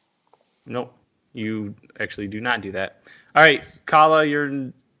 Nope. You actually do not do that. All right, Kala,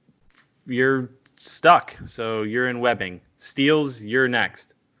 you're stuck. So you're in webbing. Steels, you're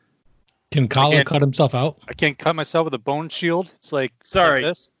next. Can Kala can't- cut himself out? I can't cut myself with a bone shield. It's like Sorry.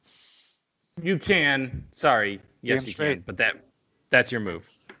 like this. You can. Sorry. Yes, Damn you straight. can. But that's your move.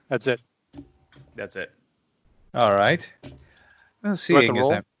 That's it. That's it. All right. Well, Do I seeing have to as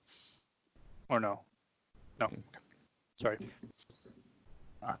roll? I'm Or no? No. Sorry.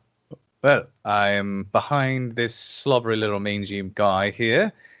 Well, I am behind this slobbery little mangy guy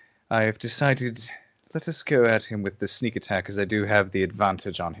here. I've decided, let us go at him with the sneak attack, as I do have the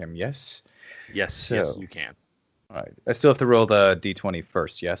advantage on him, yes? Yes, yes, So- you can. All right. I still have to roll the d20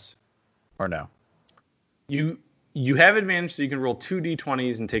 first, yes? Or no? You have advantage, so you can roll 2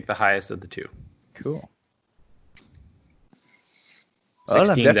 d20s and take the highest of the 2. Cool.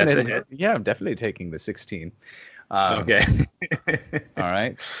 16, that's a hit. Yeah, I'm definitely taking the 16. Okay. All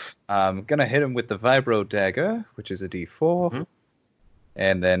right. I'm going to hit him with the Vibro Dagger, which is a d4, Mhm.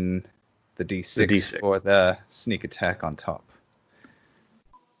 and then the d6, D6. for the sneak attack on top.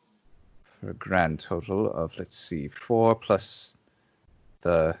 For a grand total of, let's see, 4 plus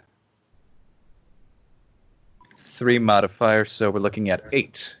the 3 modifier, so we're looking at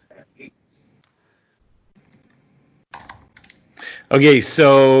 8. Okay,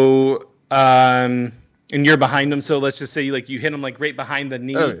 so and you're behind him, so let's just say you hit him like right behind the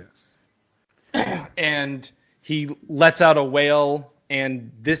knee. Oh, yes. And he lets out a wail, and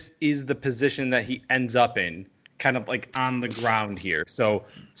this is the position that he ends up in, kind of like on the ground here. So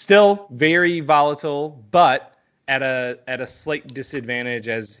still very volatile, but at a slight disadvantage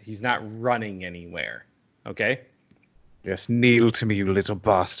as he's not running anywhere. Okay? Yes, kneel to me, you little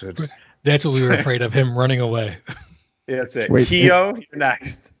bastard. That's what we were afraid of, him running away. Yeah, that's it. Wait, Keo, you're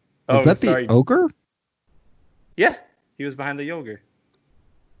next. Is Oh, that sorry. the ogre? Yeah, he was behind the yogurt.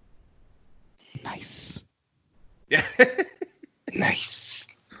 Nice. Yeah. Nice.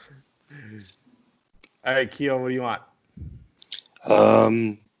 All right, Keo, what do you want?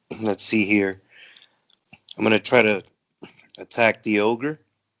 Let's see here. I'm gonna try to attack the ogre.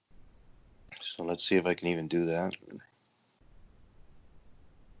 So let's see if I can even do that.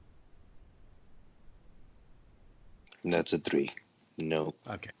 And that's a 3. No.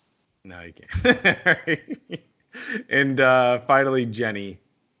 Okay. No, you can't. And finally, Jenny.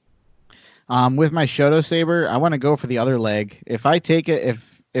 With my Shoto Saber, I want to go for the other leg. If I take it,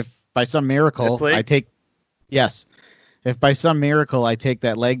 if by some miracle This leg? I take, yes, if by some miracle I take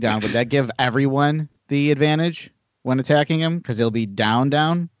that leg down, would that give everyone the advantage when attacking him? Because he'll be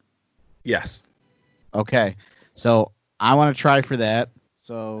down. Yes. Okay, so I want to try for that.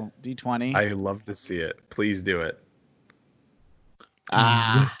 So D20. I love to see it. Please do it.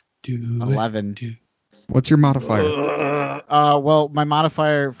 Do 11. do. What's your modifier? Well, my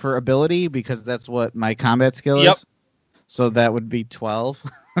modifier for ability, because that's what my combat skill Yep. is. So that would be 12.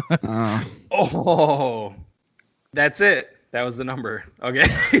 Oh, that's it. That was the number. Okay.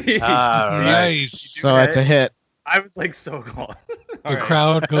 All right. Nice. So that's a hit. I was like so close. The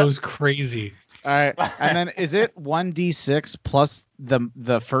crowd goes crazy. All right. And then is it 1d6 plus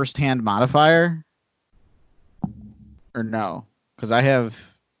the first hand modifier? Or no? Because I have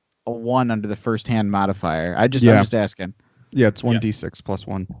a 1 under the first hand modifier. I'm Yeah. just asking. Yeah, it's 1d6 plus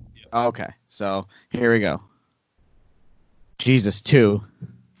 1. Okay. So here we go. Jesus, 2.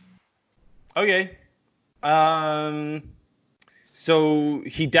 Okay. So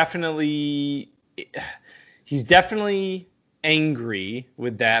he's definitely angry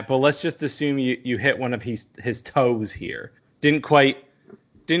with that, but let's just assume you hit one of his toes here. Didn't quite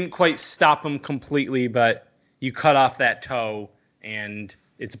stop him completely, but you cut off that toe and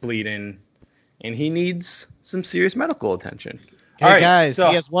it's bleeding, and he needs some serious medical attention. Hey, all right, guys, so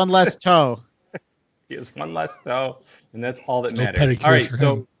he has one less toe. he has one less toe, and that's all that No matters. pedicure All right, for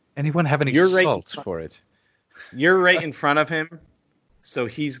so him. Anyone have any You're right. salt for it? you're right in front of him, so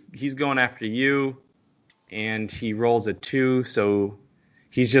he's going after you, and he rolls a 2, so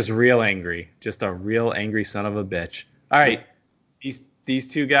he's just real angry, just a real angry son of a bitch. All right, these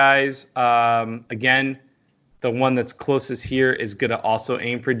two guys, again, the one that's closest here is gonna also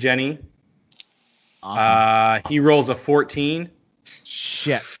aim for Jenny. Awesome. He rolls a 14.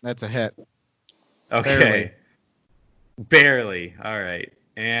 Shit, that's a hit. Okay. Barely. All right.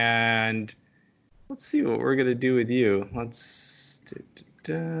 And let's see what we're going to do with you.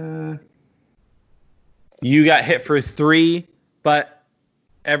 You got hit for 3, but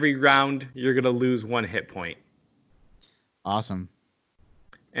every round you're going to lose 1 hit point. Awesome.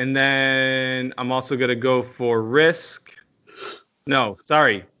 And then I'm also going to go for Risk. No,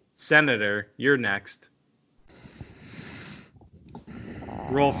 sorry. Senator, you're next.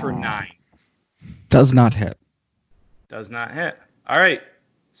 Roll for 9. Does not hit. Does not hit. All right.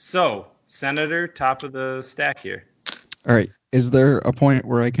 So, Senator, top of the stack here. All right. Is there a point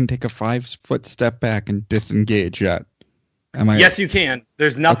where I can take a 5-foot step back and disengage yet? Yes, you can.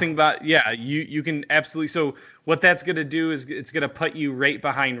 There's nothing but, yeah, you can absolutely. So what that's going to do is it's going to put you right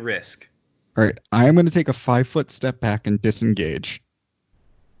behind Risk. All right. I am going to take a 5-foot step back and disengage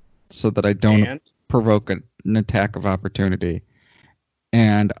so that I don't provoke an attack of opportunity.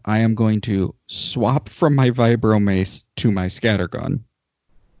 And I am going to swap from my vibromace to my scattergun.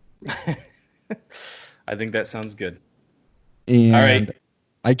 I think that sounds good. And all right.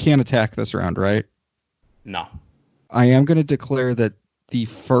 I can't attack this round, right? No. I am going to declare that the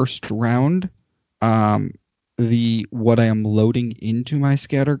first round, what I am loading into my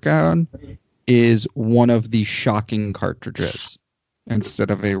scattergun is one of the shocking cartridges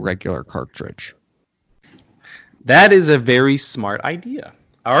instead of a regular cartridge. That is a very smart idea.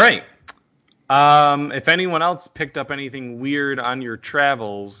 All right. If anyone else picked up anything weird on your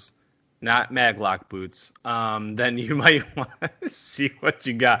travels, not Maglock boots, then you might want to see what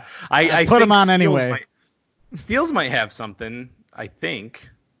you got. I put think them on anyway. Steels might have something, I think.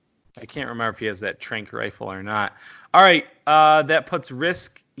 I can't remember if he has that trank rifle or not. All right. That puts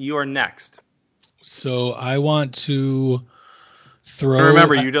Risk. You are next. So I want to throw. And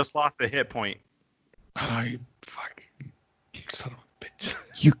remember, you just lost a hit point. Oh, you fuck. You son of a bitch.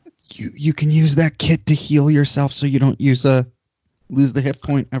 You can use that kit to heal yourself so you don't lose the hit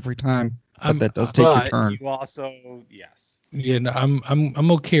point every time. But that does take your turn. You also, yes. Yeah, no,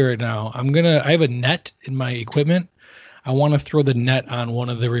 I'm okay right now. I have a net in my equipment. I want to throw the net on one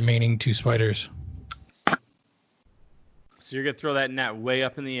of the remaining 2 spiders. So you're gonna throw that net way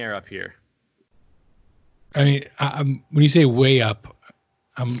up in the air up here. I mean, when you say way up,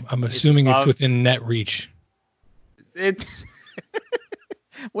 I'm assuming it's within net reach. It's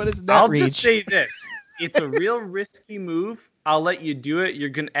what is net reach? I'll just say this: it's a real risky move. I'll let you do it. You're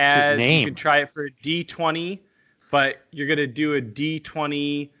gonna add. You can try it for a D20, but you're gonna do a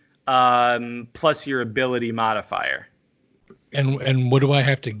D20 plus your ability modifier. And what do I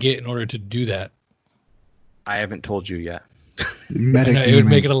have to get in order to do that? I haven't told you yet. It would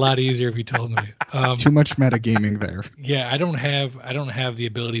make it a lot easier if you told me. Too much metagaming there. Yeah, I don't have the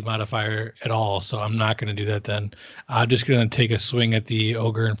ability modifier at all, so I'm not going to do that then. I'm just going to take a swing at the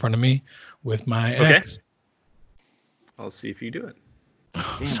ogre in front of me with my axe. I'll see if you do it.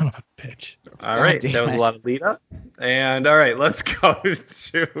 Son of a bitch. All right, that was a lot of lead up. And all right, let's go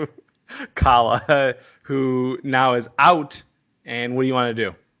to Kala, who now is out. And what do you want to do?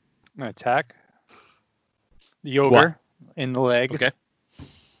 I'm going to attack the ogre in the leg.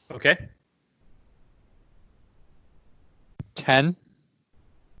 Okay. 10.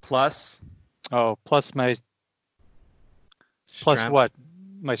 Plus? Oh, plus my... Plus what?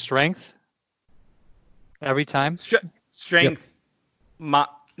 My strength? Every time? Strength. Yep.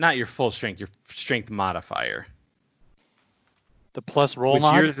 Not your full strength, your strength modifier. The plus roll Which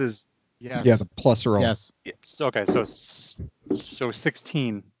mod? yours is... Yes. Yeah, the plus roll. Yes. Okay, so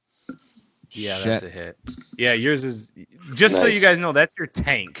 16. Yeah, that's a hit. Yeah, yours is... Just so you guys know, that's your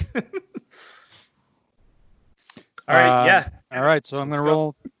tank. All right, yeah. All right, so I'm going to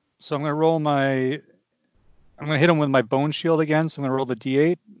roll... So I'm going to roll my... I'm going to hit him with my bone shield again, so I'm going to roll the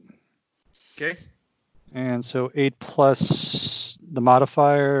D8. Okay. And so 8 plus the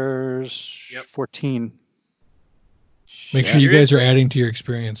modifiers, 14. Make sure you guys are adding to your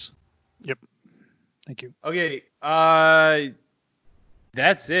experience. Yep. Thank you. Okay.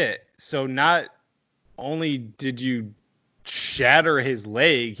 That's it. So not only did you shatter his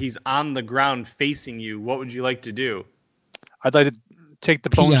leg. He's on the ground facing you. What would you like to do? I'd like to take the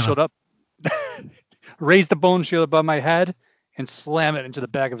bone Piano. shield up, raise the bone shield above my head, and slam it into the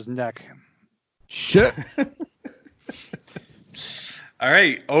back of his neck. Shit. All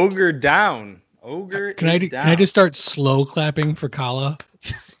right, ogre down. Ogre Can is I just start slow clapping for Kala?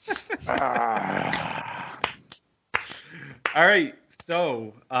 All right,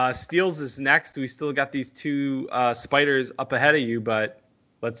 so Steels is next. We still got these two spiders up ahead of you, but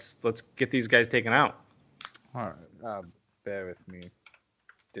let's get these guys taken out. All right. Bear with me.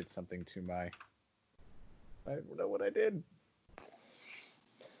 Did something to my... I don't know what I did.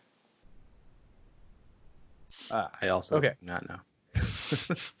 I also okay. do not know.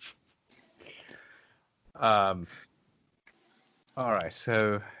 All right,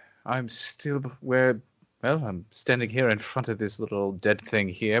 so I'm still I'm standing here in front of this little dead thing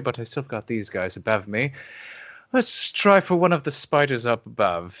here, but I still got these guys above me. Let's try for one of the spiders up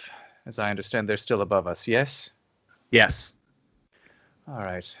above. As I understand, they're still above us, yes? Yes. All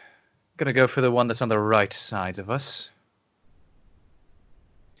right. Gonna go for the one that's on the right side of us.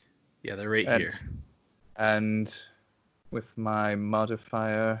 Yeah, they're right And- here. And with my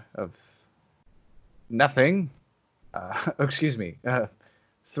modifier of nothing,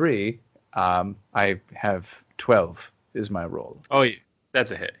 3, I have 12 is my roll. Oh, yeah,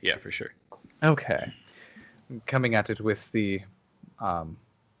 that's a hit. Yeah, for sure. Okay. I'm coming at it with the... oh,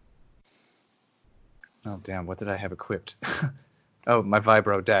 damn, what did I have equipped? Oh, my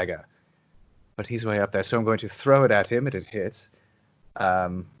Vibro Dagger. But he's way up there, so I'm going to throw it at him, and it hits. Where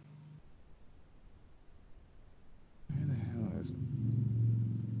the hell is it?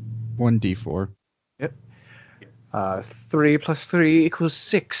 1d4. 3 plus 3 equals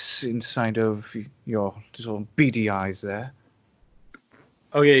 6 inside of your little beady eyes there.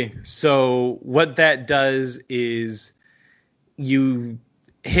 Okay, so what that does is you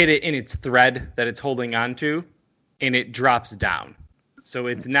hit it in its thread that it's holding on to, and it drops down. So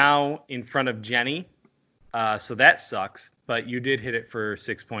it's now in front of Jenny. So that sucks, but you did hit it for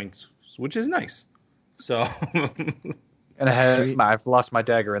 6 points, which is nice. So And I've lost my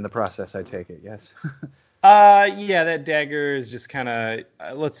dagger in the process, I take it, yes? yeah, that dagger is just kind of,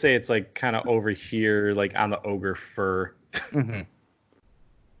 let's say it's like kind of over here, like on the ogre fur. Mm-hmm.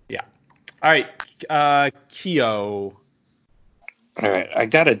 Yeah. All right, Keo. All right, I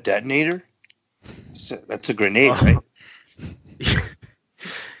got a detonator. That's a grenade, right?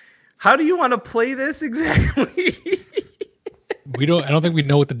 How do you want to play this exactly? I don't think we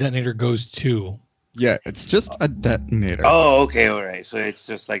know what the detonator goes to. Yeah, it's just a detonator. Oh, okay, all right. So it's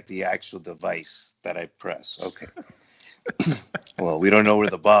just like the actual device that I press. Okay. Well, we don't know where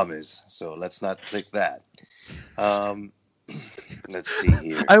the bomb is, so let's not click that. Let's see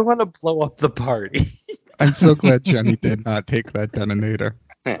here. I want to blow up the party. I'm so glad Jenny did not take that detonator.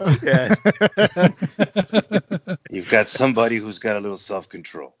 Yes. You've got somebody who's got a little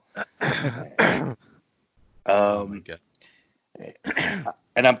self-control. Oh my God.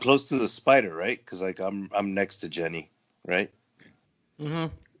 And I'm close to the spider, right? Because like I'm next to Jenny, right? Mm-hmm.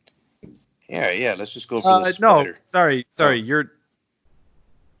 Yeah. Let's just go for the spider. No, sorry. Oh.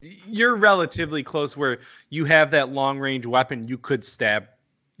 You're relatively close where you have that long range weapon. You could stab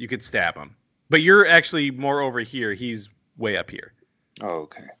him, but you're actually more over here. He's way up here. Oh,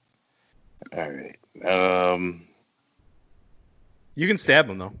 okay. All right. You can stab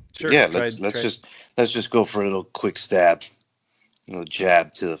him though. Sure. Yeah. Let's just go for a little quick stab, a little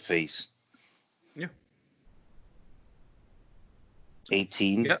jab to the face. Yeah.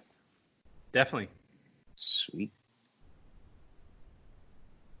 18. Yep. Definitely. Sweet.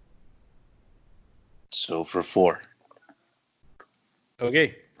 So for 4.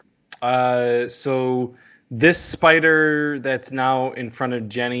 Okay. So this spider that's now in front of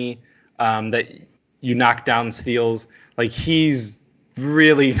Jenny, that you knocked down Steels, like he's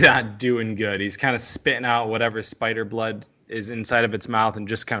really not doing good. He's kind of spitting out whatever spider blood is inside of its mouth and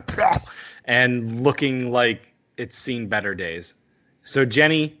just kind of and looking like it's seen better days. So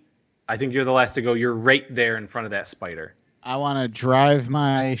Jenny, I think you're the last to go. You're right there in front of that spider. I want to drive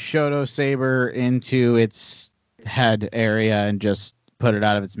my Shoto Saber into its head area and just put it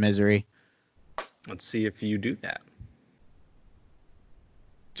out of its misery. Let's see if you do that.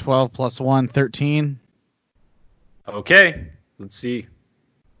 12 plus 1, 13. Okay. Let's see.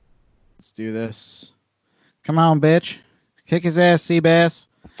 Let's do this. Come on, bitch. Kick his ass, Seabass.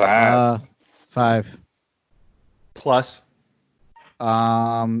 5. 5. Plus.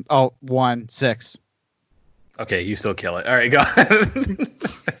 1, 6. Okay, you still kill it. All right, go ahead.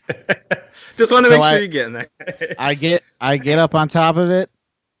 Just want to make sure you get in there. I get up on top of it,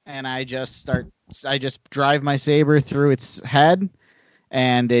 and I just drive my saber through its head,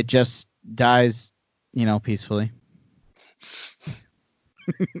 and it just dies, peacefully.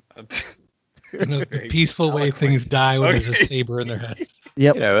 The peaceful way things die when there's a saber in their head.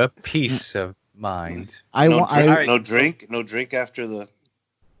 Yep. A peace of mind. No drink after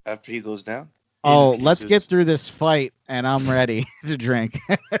he goes down. Oh, let's get through this fight, and I'm ready to drink.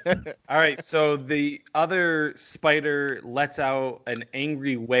 All right, so the other spider lets out an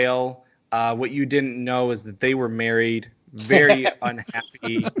angry wail. What you didn't know is that they were married, very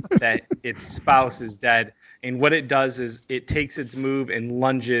unhappy that its spouse is dead. And what it does is it takes its move and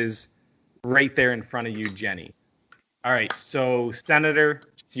lunges right there in front of you, Jenny. All right, so Senator,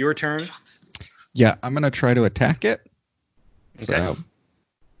 it's your turn. Yeah, I'm going to try to attack it. Okay. So,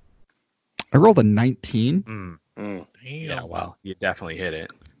 I rolled a 19. Yeah, well, you definitely hit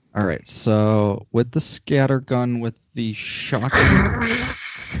it. All right, so with the scatter gun, with the shocking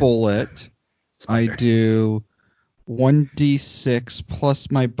bullet, I do 1d6 plus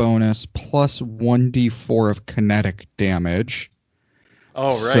my bonus plus 1d4 of kinetic damage.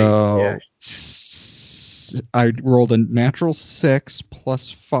 Oh, right. So I rolled a natural 6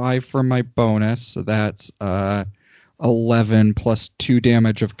 plus 5 for my bonus, so that's 11 plus 2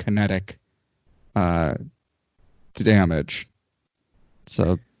 damage of kinetic damage.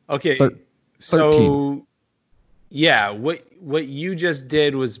 So okay, 13. So yeah, what you just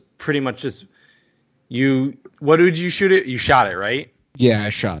did was pretty much just you. What did you shoot it? You shot it, right? Yeah, I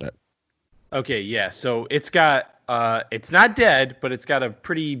shot it. Okay, yeah. So it's got it's not dead, but it's got a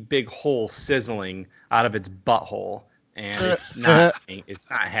pretty big hole sizzling out of its butthole, and it's not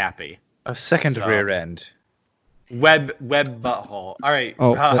happy. A second rear end. Web butthole. All right.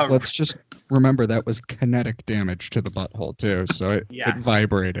 Oh, let's just remember that was kinetic damage to the butthole too, so it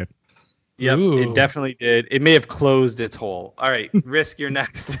vibrated. Yep, it definitely did. It may have closed its hole. All right, Risk, you're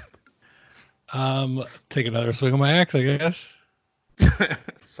next. Take another swing of my axe, I guess.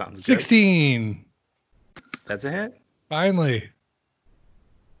 Sounds good. 16. That's a hit. Finally.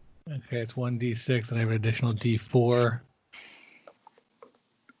 Okay, it's 1d6, and I have an additional d4.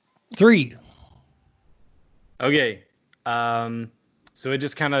 3. Okay. So it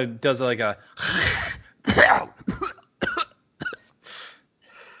just kind of does like a.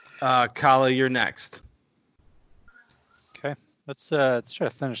 Kala, you're next. Okay, let's try to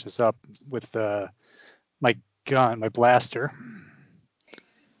finish this up with my gun, my blaster.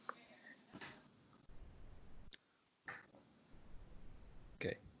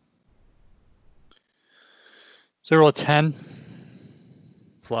 Okay. So I roll a 10.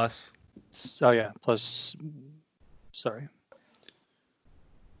 Plus. Oh yeah, plus. Sorry.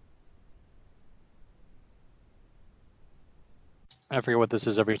 I forget what this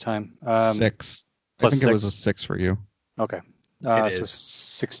is every time. 6. I plus think 6. it was a 6 for you. Okay. It so is.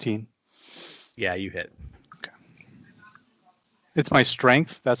 16. Yeah, you hit. Okay. It's my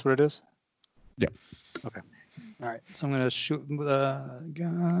strength. That's what it is? Yep. Okay. All right. So I'm going to shoot with a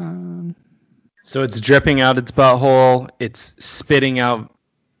gun. So it's dripping out its butthole. It's spitting out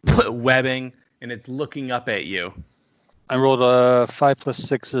webbing, and it's looking up at you. I rolled a 5 plus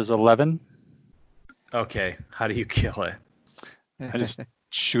 6 is 11. Okay. How do you kill it? I just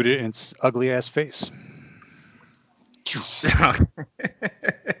shoot it in its ugly ass face.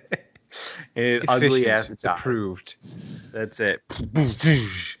 It's ugly ass. It's approved. That's it.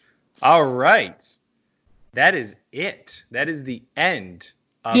 All right. That is it. That is the end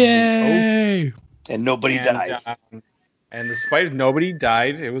of Yay! the oath. And nobody died. And the spider, nobody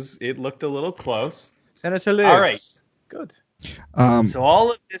died. It looked a little close. Senator lives. All right. Good. So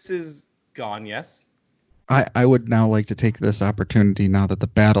all of this is gone, yes? I would now like to take this opportunity, now that the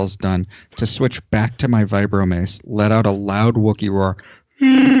battle's done, to switch back to my vibromace, let out a loud Wookiee roar,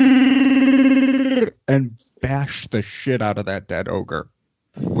 and bash the shit out of that dead ogre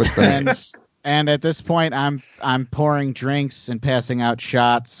with the mace. And at this point, I'm pouring drinks and passing out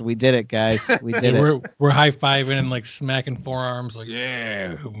shots. We did it, guys. We did it. We're high-fiving and like smacking forearms, like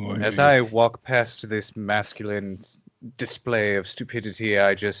yeah. As I walk past this masculine display of stupidity,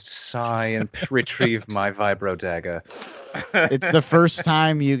 I just sigh and retrieve my vibro dagger. It's the first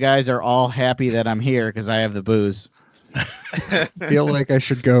time you guys are all happy that I'm here because I have the booze. Feel like I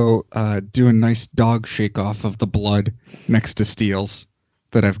should go do a nice dog shake off of the blood next to Steele's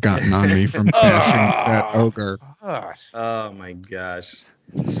that I've gotten on me from bashing that ogre. Oh my gosh.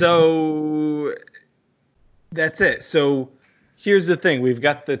 So that's it. So here's the thing. We've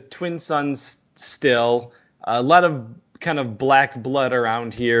got the twin sons still. A lot of kind of black blood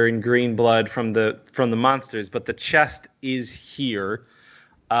around here and green blood from the monsters, but the chest is here.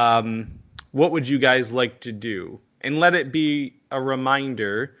 What would you guys like to do? and let it be a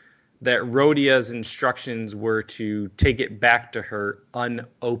reminder that Rhodia's instructions were to take it back to her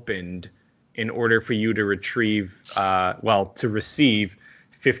unopened in order for you to receive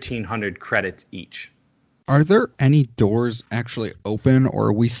 1,500 credits each. Are there any doors actually open, or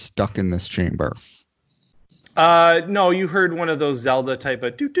are we stuck in this chamber? No, you heard one of those Zelda type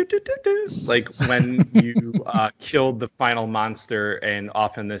of do, like when you killed the final monster, and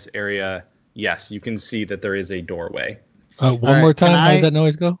off in this area, yes, you can see that there is a doorway. One more time, how does that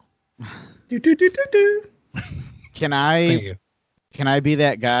noise go? Do. Can Thank you. I be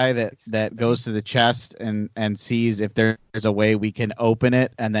that guy that goes to the chest and sees if there's a way we can open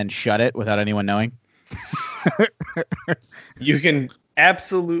it and then shut it without anyone knowing? You can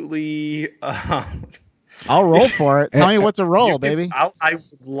absolutely. I'll roll for it. Tell me what's a roll, baby. I would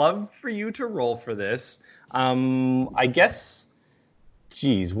love for you to roll for this. I guess.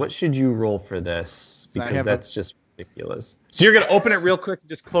 Geez, what should you roll for this? Because that's just ridiculous. So you're gonna open it real quick,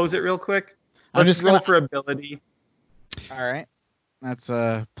 just close it real quick. I'm Let's just roll gonna- for ability. All right. That's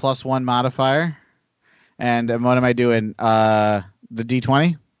a +1 modifier. And what am I doing? The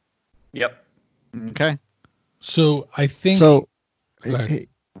D20? Yep. Okay. So I think. So, Go ahead. hey,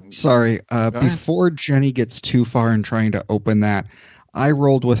 sorry. ahead. Before Jenny gets too far in trying to open that, I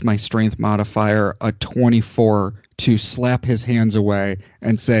rolled with my strength modifier a 24 to slap his hands away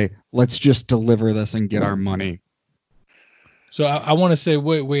and say, "Let's just deliver this and get our money." So I want to say,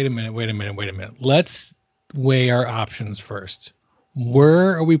 wait a minute. Let's weigh our options first.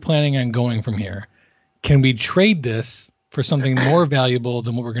 Where are we planning on going from here? Can we trade this for something more valuable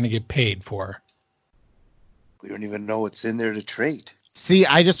than what we're going to get paid for? We don't even know what's in there to trade. See,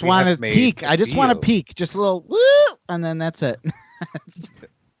 I just We want have to made peek. a I just want to deal. peek. Just a little woo, and then that's it.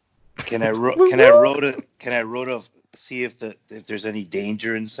 Can I roll to see if there's any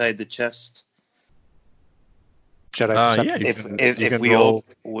danger inside the chest? Should I? Yeah. If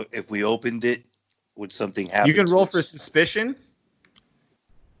we opened it, would something happen? You can to roll us? for suspicion.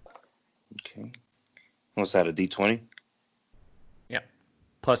 Okay. What's that? A D20?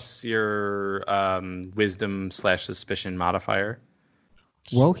 Plus your wisdom/suspicion modifier.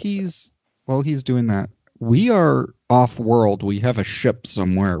 While he's doing that, we are off world. We have a ship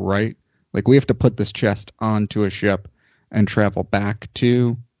somewhere, right? Like we have to put this chest onto a ship and travel back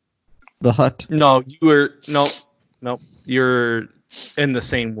to the hut. No, you're in the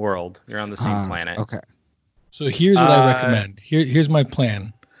same world. You're on the same planet. Okay. So here's what I recommend. Here's my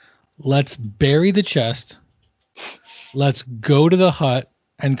plan. Let's bury the chest. Let's go to the hut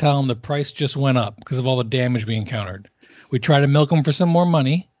and tell them the price just went up because of all the damage we encountered. We try to milk them for some more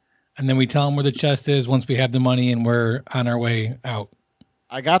money, and then we tell them where the chest is once we have the money and we're on our way out.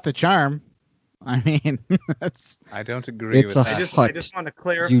 I got the charm. I mean, that's. I don't agree It's with a that. I just want to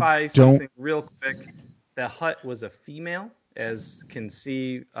clarify You something real quick. The hut was a female, as can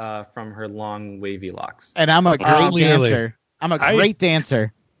see from her long wavy locks. And I'm a great Clearly. dancer. I'm a great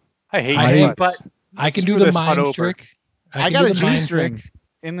dancer. I hate I- huts. but I can Screw do the this hut mind over. trick. I can got do a the mind G-string trick.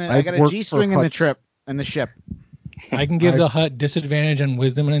 I I've got a worked G-string for in the huts. trip in the ship. I can give the hut disadvantage on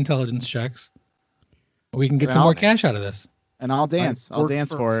wisdom and intelligence checks. We can get Then some I'll- more cash out of this. And I'll dance. I've I'll worked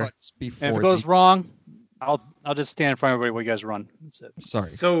dance for her. huts And if before it goes the- wrong, I'll just stand in front of everybody while you guys run. That's it.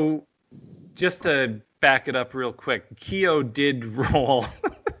 Sorry. So, just to back it up real quick, Keo did roll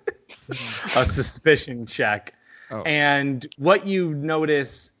a suspicion check. Oh. And what you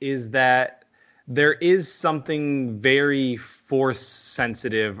notice is that there is something very force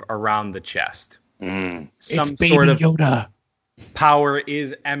sensitive around the chest. Some sort of Yoda. power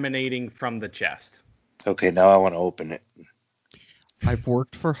is emanating from the chest. Okay, now I want to open it. I've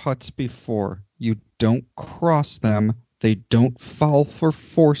worked for huts before. You don't cross them. They don't fall for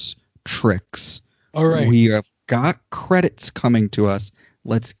force tricks. All right. We have got credits coming to us.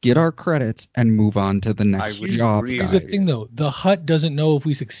 Let's get our credits and move on to the next would job, agree. guys. Here's the thing, though. The hut doesn't know if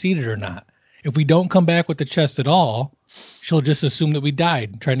we succeeded or not. If we don't come back with the chest at all, she'll just assume that we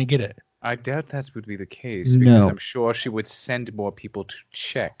died trying to get it. I doubt that would be the case because No. I'm sure she would send more people to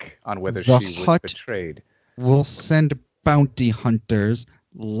check on whether The she was hut- betrayed. We'll send bounty hunters,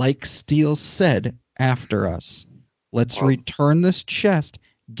 like Steele said, after us. Let's Well- return this chest,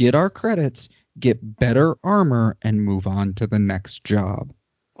 get our credits, get better armor, and move on to the next job.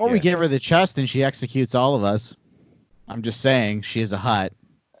 Or we Yes. give her the chest and she executes all of us. I'm just saying, she is a hut.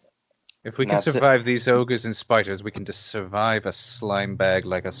 If we can That's it. survive these ogres and spiders, we can just survive a slime bag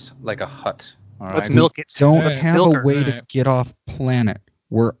like a hut. All right? Let's milk it. Don't Alright, have milk a her. way to Alright. get off planet.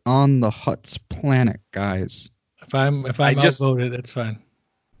 We're on the hut's planet, guys. If I'm I just- outvoted, that's fine.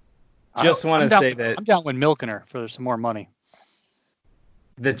 Just want I'm to down- say that I'm down with milking her for some more money.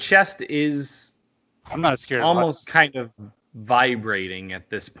 the chest is I'm not scared. almost kind of vibrating at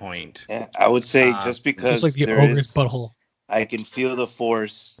this point. Yeah, I would say just because Just like the there ogre's is, butthole. I can feel the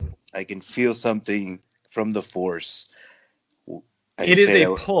force. I can feel something from the force. It is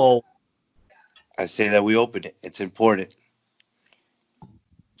a pull. I say that we open it. It's important.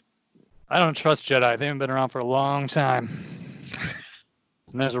 I don't trust Jedi. They haven't been around for a long time.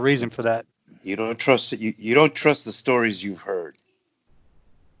 And there's a reason for that. You don't trust it. You don't trust the stories you've heard.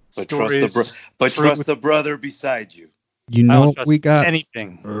 But trust the brother beside you. You I know don't what trust we got?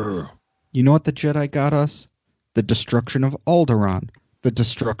 anything. You know what the Jedi got us? The destruction of Alderaan. The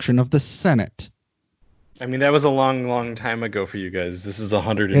destruction of the Senate. I mean, that was a long, long time ago for you guys. This is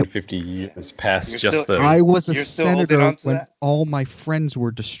 150 years past the... I was a You're still holding senator on to when that? all my friends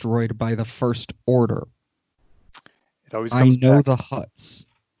were destroyed by the First Order. It always I comes know back. the Hutts.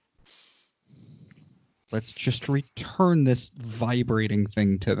 Let's just return this vibrating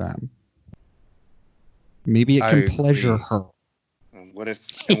thing to them. Maybe it I can pleasure agree. her. And what if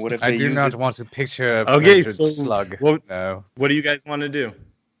they I do use not it? want to picture a Okay, pleasured so slug. what- No. What do you guys want to do?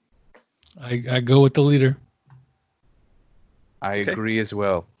 I go with the leader. I Okay. agree as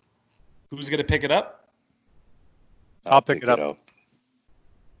well. Who's going to pick it up? I'll pick it up.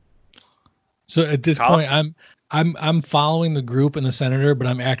 So at this Colin? point, I'm following the group and the senator, but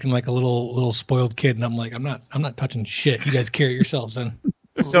I'm acting like a little spoiled kid, and I'm like, I'm not touching shit. You guys carry yourselves then.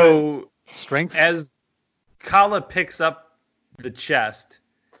 So Strength. as Kala picks up the chest,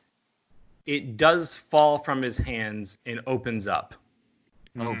 it does fall from his hands and opens up.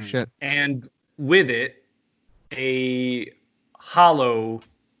 Oh, shit. And with it, a hollow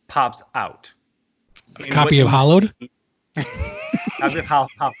pops out. A And copy what of you Hollowed? see- Copy of Hollowed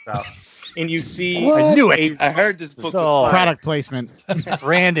pops out. And you see What? I knew it. I heard this book So- was fire. Product placement.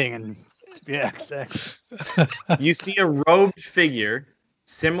 Branding and yeah, exactly. you see a robed figure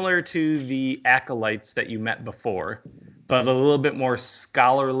similar to the acolytes that you met before, but a little bit more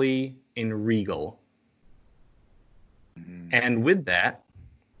scholarly and regal. And with that,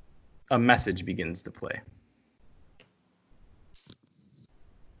 a message begins to play.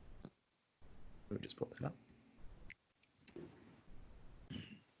 Let me just pull that up.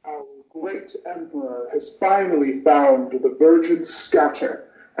 Our great emperor has finally found the virgin scatter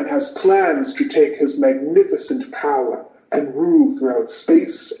and has plans to take his magnificent power and rule throughout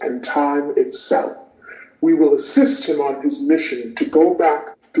space and time itself. We will assist him on his mission to go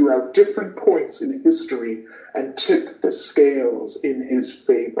back throughout different points in history and tip the scales in his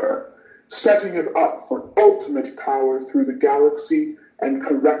favor, setting him up for ultimate power through the galaxy and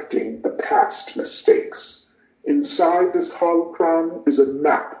correcting the past mistakes. Inside this holocron is a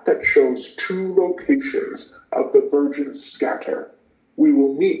map that shows 2 locations of the Virgin Scatter. We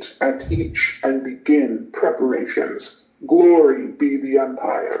will meet at each and begin preparations. Glory be the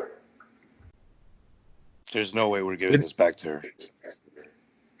Empire. There's no way we're giving this back to her.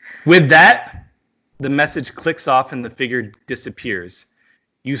 With that, the message clicks off and the figure disappears.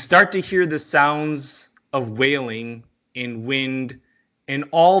 You start to hear the sounds of wailing and wind, and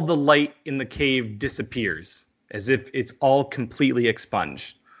all the light in the cave disappears, as if it's all completely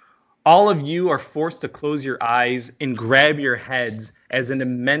expunged. All of you are forced to close your eyes and grab your heads as an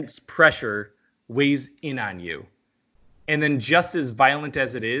immense pressure weighs in on you. And then just as violent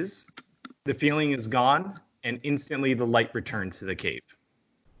as it is, the feeling is gone, and instantly the light returns to the cave.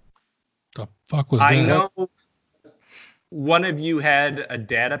 The fuck was I that? know one of you had a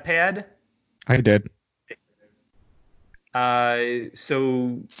data pad, I did.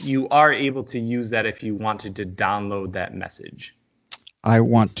 so you are able to use that if you wanted to download that message. I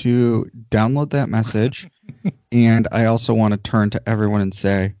want to download that message, and I also want to turn to everyone and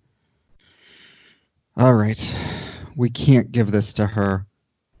say, all right, we can't give this to her.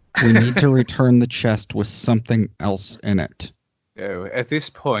 We need to return the chest with something else in it. No, at this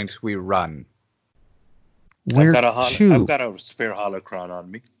point, we run. Where to? I've got a spare holocron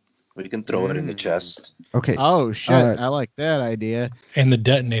on me. We can throw it in the chest. Okay. Oh shit! I like that idea. And the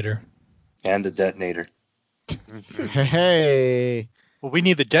detonator. And the detonator. Hey. Well, we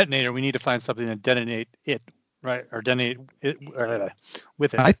need the detonator. We need to find something to detonate it, right? Or detonate it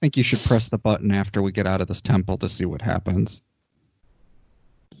with it. I think you should press the button after we get out of this temple to see what happens.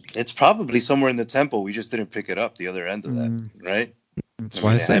 It's probably somewhere in the temple. We just didn't pick it up, the other end of that, right? That's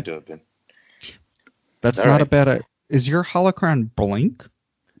why I it said had to have been. that's All not right. a bad. Is your holocron blink?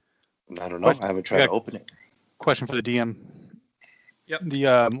 I don't know. I haven't tried to open it. Question for the DM. Yep.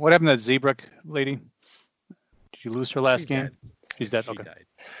 The what happened to that Zebra lady? Did you lose her last game? Dead. She's dead. She Okay.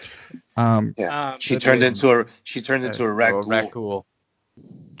 died. Yeah. She That's turned it. into a rat ghoul.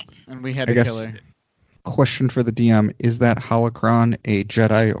 And we had I to guess- kill her. Question for the DM: is that holocron a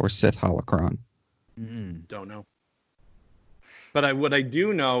Jedi or Sith holocron? Don't know. But what I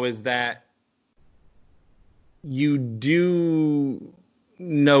do know is that you do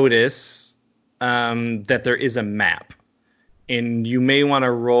notice that there is a map, and you may want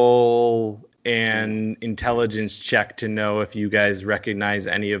to roll an intelligence check to know if you guys recognize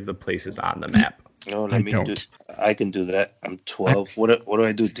any of the places on the map. No, I don't. I can do that. I'm 12. What do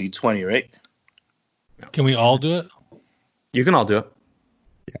I do? D20, right? Can we all do it? You can all do it.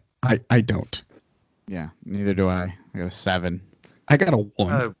 I don't. Yeah, neither do I. I got a 7. I got a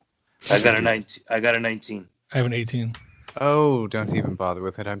 1. I got a 19. I got a 19. I have an 18. Oh, don't even bother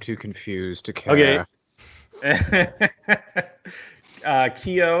with it. I'm too confused to care. Okay.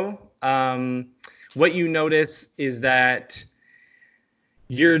 Keo, what you notice is that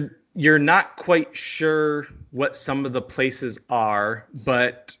you're not quite sure what some of the places are,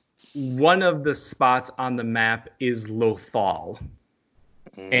 but one of the spots on the map is Lothal.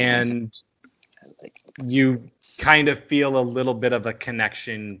 And you kind of feel a little bit of a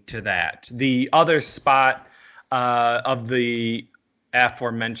connection to that. The other spot of the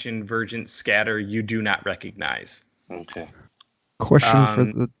aforementioned Vergent Scatter you do not recognize. Okay. Question for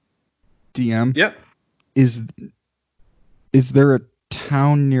the DM. Yep. Is there a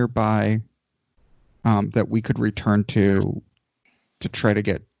town nearby that we could return to try to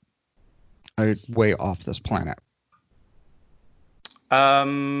get a way off this planet?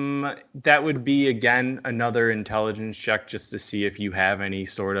 That would be, again, another intelligence check just to see if you have any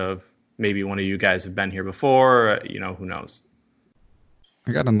sort of, maybe one of you guys have been here before, who knows.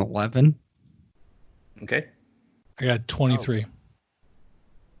 I got an 11. Okay. I got 23.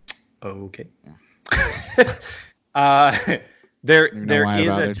 Okay. There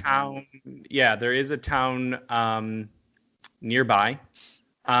is a town. Yeah, there is a town nearby.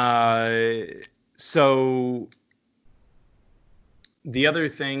 So the other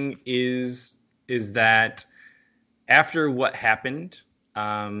thing is that after what happened,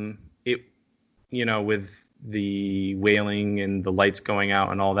 with the wailing and the lights going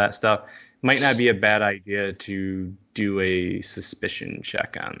out and all that stuff, might not be a bad idea to do a suspicion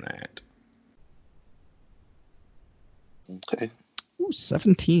check on that. Okay. Ooh,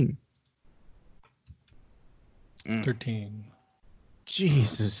 17. 13.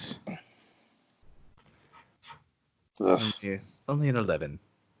 Jesus. Only an 11.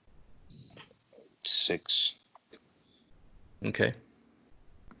 6. Okay.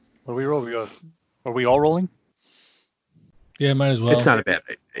 What do we roll? Are we all rolling? Yeah, might as well. It's not a bad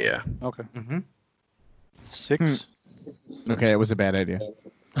idea. Okay. Mm-hmm. 6. Okay, it was a bad idea.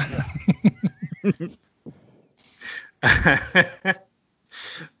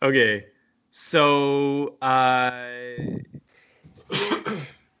 Okay. So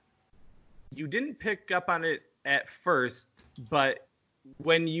you didn't pick up on it at first, but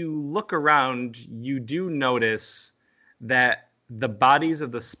when you look around, you do notice that the bodies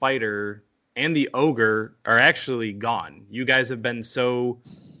of the spider and the ogre are actually gone. You guys have been so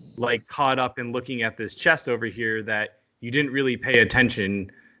caught up in looking at this chest over here that you didn't really pay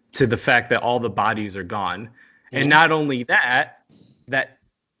attention to the fact that all the bodies are gone. And not only that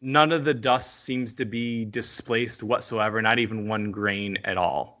none of the dust seems to be displaced whatsoever, not even one grain at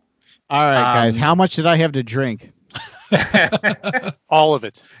all. All right, guys, how much did I have to drink? All of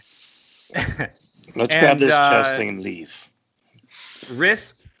it. Let's grab this chest thing and leave.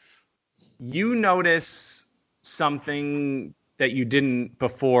 Risk, you notice something that you didn't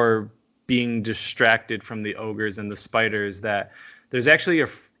before, being distracted from the ogres and the spiders, that there's actually a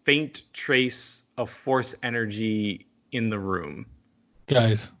faint trace of force energy in the room.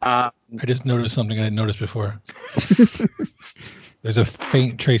 Guys, I just noticed something I didn't notice before. There's a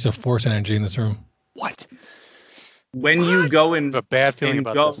faint trace of force energy in this room. What? When you go and I have a bad feeling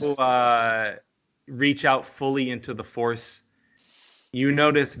about this. Reach out fully into the force, you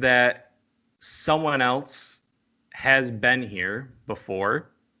notice that someone else has been here before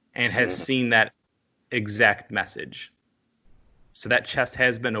and has seen that exact message. So that chest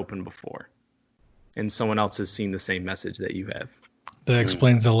has been opened before, and someone else has seen the same message that you have. That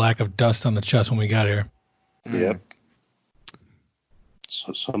explains the lack of dust on the chest when we got here. Yep.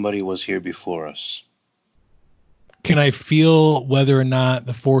 So somebody was here before us. Can I feel whether or not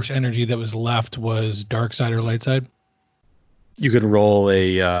the force energy that was left was dark side or light side? You could roll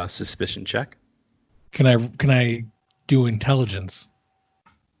a suspicion check. Can I do intelligence?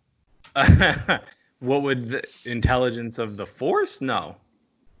 What would the intelligence of the force? No.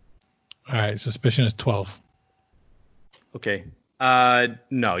 All right, suspicion is 12. Okay.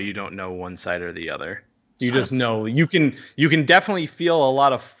 No, you don't know one side or the other. You just know you can definitely feel a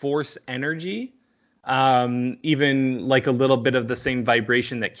lot of force energy, even like a little bit of the same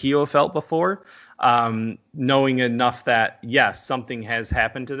vibration that Keo felt before. knowing enough that yes, something has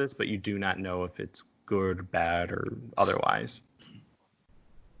happened to this, but you do not know if it's good or bad or otherwise.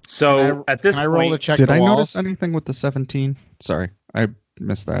 So at this can I roll point, to check Did the I walls? notice anything with the 17? Sorry, I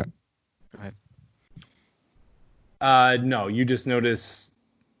missed that. no, you just notice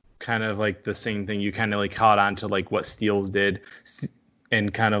kind of like the same thing. You kind of like caught on to like what Steels did,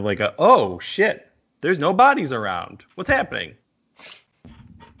 and kind of like oh shit, there's no bodies around. What's happening?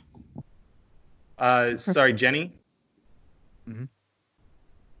 Sorry, Jenny.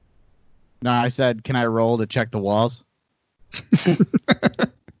 No, I said, can I roll to check the walls?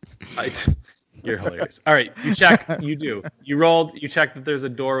 You're hilarious. All right, you check. You do. You rolled. You check that there's a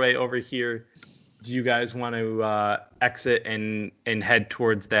doorway over here. Do you guys want to exit and head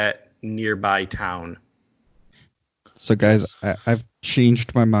towards that nearby town? So, guys, I've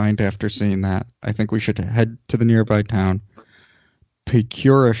changed my mind after seeing that. I think we should head to the nearby town,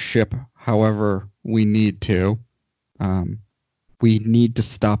 procure a ship however we need to. We need to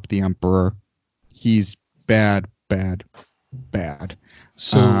stop the Emperor. He's bad.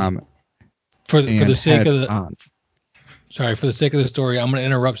 So, for the sake of the on. Sorry, for the sake of the story, I'm going to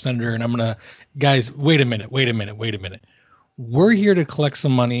interrupt Senator, and I'm going to, guys, wait a minute. We're here to collect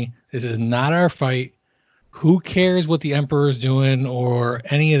some money. This is not our fight. Who cares what the Emperor's doing or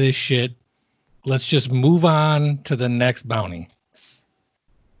any of this shit? Let's just move on to the next bounty.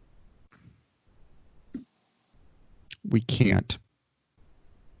 We can't.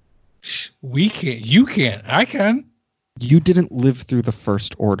 We can't. You can't. I can. You didn't live through the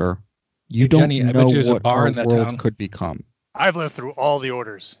First Order. You Hey, don't Jenny, I bet know you there's a what bar our in that world town. could become. I've lived through all the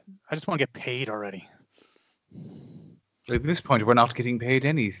orders. I just want to get paid already. At this point, we're not getting paid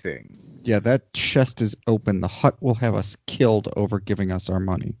anything. Yeah, that chest is open. The hut will have us killed over giving us our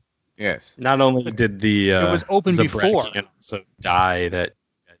money. Yes. Not only did the It was open before. Zabraki also die that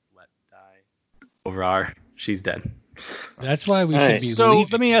you guys let die. Over she's dead. That's why we Nice. should be So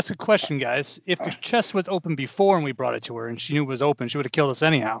leaving. let me ask a question, guys. If the chest was open before and we brought it to her and she knew it was open, she would have killed us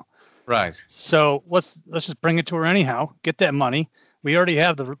anyhow. Right. So let's just bring it to her anyhow. Get that money. We already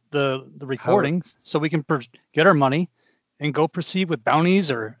have the recordings, so we can get our money and go proceed with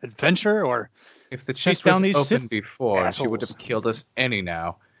bounties or adventure or. If the Chase chest was down these open Sith before, she would assholes. have killed us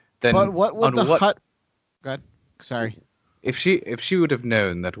anyhow. Then But what would on the hut? Go ahead. Sorry. If she would have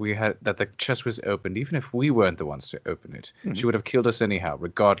known that the chest was opened, even if we weren't the ones to open it, she would have killed us anyhow,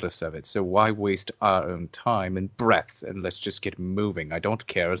 regardless of it. So why waste our own time and breath, and let's just get moving. I don't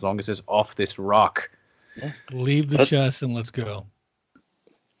care as long as it's off this rock. Leave the chest and let's go.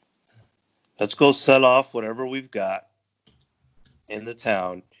 Let's go sell off whatever we've got in the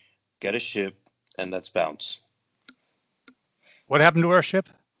town, get a ship, and let's bounce. What happened to our ship?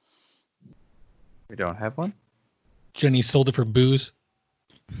 We don't have one? Jenny sold it for booze.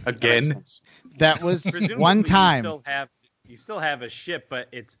 Again? That was Presumably one time. You still have a ship, but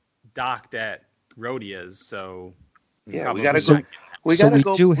it's docked at Rhodia's, so Yeah, we probably gotta go. not- We So gotta we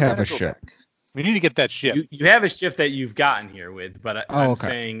go. do we have gotta a go ship. back. We need to get that ship. You have a ship that you've gotten here with, but I'm okay.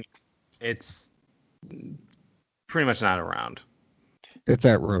 saying it's pretty much not around. It's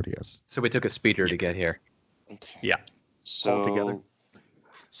at Rhodia's. So we took a speeder to get here. Okay. Yeah. So Altogether.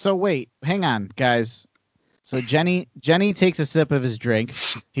 So wait, hang on, guys. So Jenny takes a sip of his drink.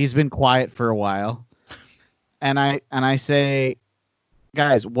 He's been quiet for a while, and I say,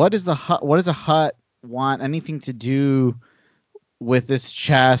 guys, what does the hut? What does a hut want anything to do with this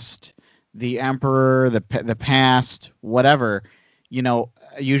chest, the Emperor, the past, whatever? You know,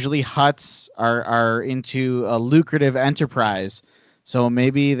 usually huts are into a lucrative enterprise. So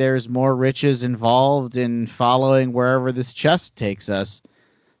maybe there's more riches involved in following wherever this chest takes us.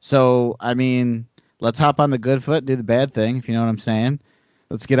 So, I mean, let's hop on the good foot, do the bad thing, if you know what I'm saying.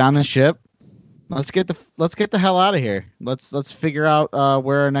 Let's get on the ship. Let's get the hell out of here. Let's figure out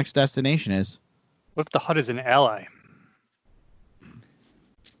where our next destination is. What if the hut is an ally?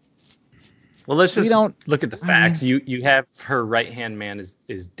 Well, let's We just don't- look at the facts. You have her right-hand man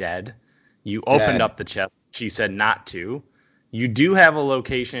is dead. You opened up the chest. She said not to. You do have a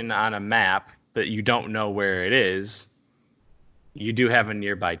location on a map, but you don't know where it is. You do have a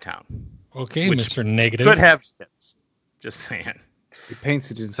nearby town. Okay, Which Mr. Negative. Could have ships. Just saying. He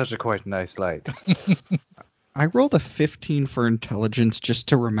paints it in such a quite nice light. I rolled a 15 for intelligence just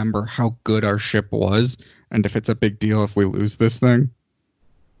to remember how good our ship was, and if it's a big deal if we lose this thing.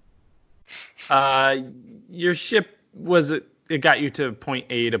 Your ship it got you to point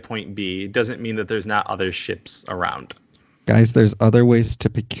A to point B. It doesn't mean that there's not other ships around. Guys, there's other ways to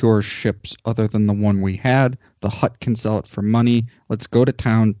procure ships other than the one we had. The hut can sell it for money. Let's go to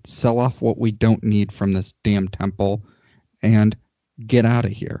town, sell off what we don't need from this damn temple, and get out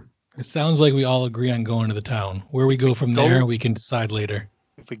of here. It sounds like we all agree on going to the town. Where we go from there, we can decide later.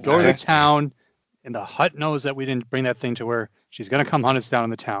 If we go to the town, and the hut knows that we didn't bring that thing to her, she's gonna come hunt us down in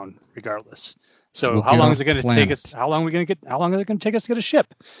the town, regardless. So We'll how get long off is it gonna planet. take us? How long is it gonna take us to get a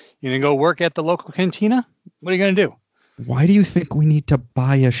ship? You gonna go work at the local cantina? What are you gonna do? Why do you think we need to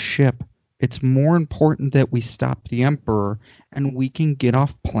buy a ship? It's more important that we stop the Emperor and we can get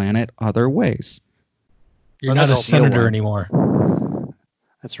off planet other ways. You're Well, not a that's senator one. anymore.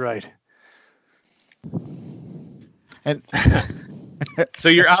 That's right. And So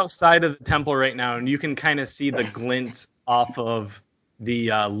you're outside of the temple right now, and you can kind of see the glint off of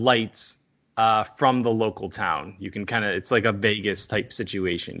the lights from the local town. You can kind of, it's like a Vegas type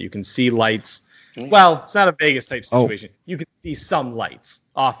situation. You can see lights. Well, it's not a Vegas type situation. You can see some lights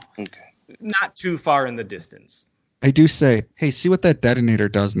off, not too far in the distance. I do say, hey, see what that detonator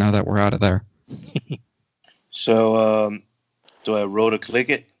does now that we're out of there. So, do I roll to click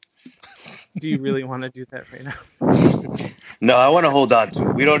it? Do you really want to do that right now? No, I want to hold on to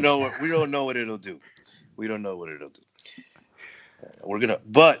it. We don't know what it'll do. We don't know what it'll do.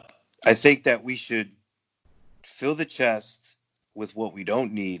 But I think that we should fill the chest with what we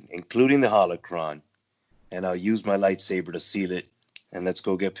don't need, including the holocron, and I'll use my lightsaber to seal it. And let's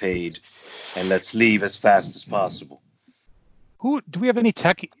go get paid, and let's leave as fast as possible. Do we have any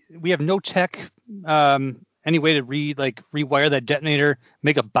tech? We have no tech. Any way to rewire that detonator,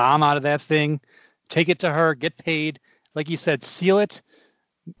 make a bomb out of that thing, take it to her, get paid, like you said, seal it,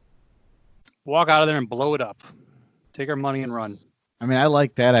 walk out of there and blow it up, take our money and run. I mean, I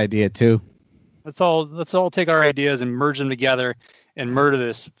like that idea too. Let's all take our ideas and merge them together and murder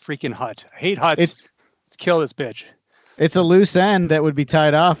this freaking hut. I hate huts. Let's kill this bitch. It's a loose end that would be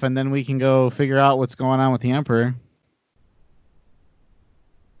tied off, and then we can go figure out what's going on with the Emperor.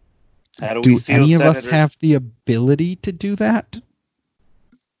 How do Do we feel, any of us Senator? have the ability to do that?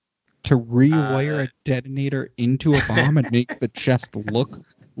 To rewire a detonator into a bomb and make the chest look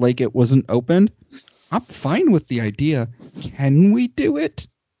like it wasn't opened? I'm fine with the idea. Can we do it?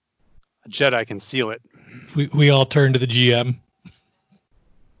 A Jedi can seal it. We all turn to the GM.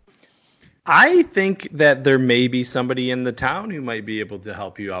 I think that there may be somebody in the town who might be able to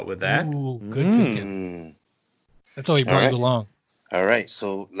help you out with that. Ooh, good thinking. That's all he brought us along. All right,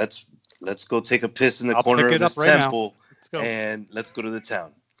 so let's go take a piss in the I'll corner pick of it up this right now. temple, Let's go. and let's go to the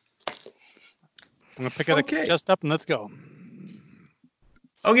town. I'm gonna pick it just up and let's go.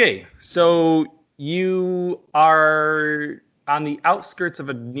 Okay, so you are on the outskirts of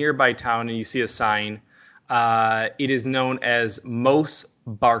a nearby town, and you see a sign. It is known as Mos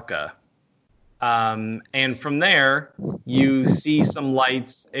Barca. And from there, you see some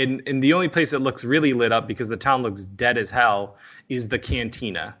lights, and the only place that looks really lit up, because the town looks dead as hell, is the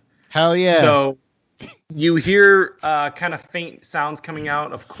cantina. Hell yeah. So you hear kind of faint sounds coming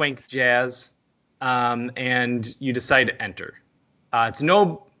out of quaint jazz, and you decide to enter. It's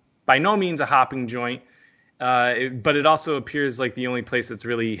by no means a hopping joint, but it also appears like the only place that's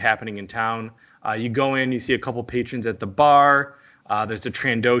really happening in town. You go in, you see a couple patrons at the bar. There's a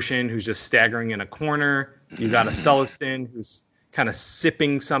Trandoshan who's just staggering in a corner. You got a Celestin who's kind of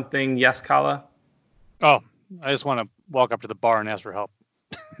sipping something. Yes, Kala? Oh, I just want to walk up to the bar and ask for help.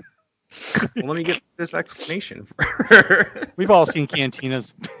 Well, let me get this explanation. We've all seen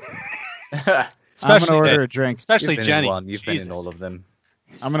cantinas. I'm going to order a drink. Especially You've been Jenny. in one. You've been Jesus. in all of them.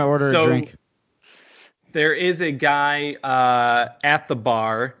 I'm going to order a drink. There is a guy at the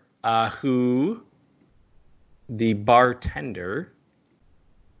bar who the bartender,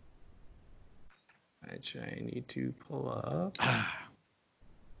 which I need to pull up,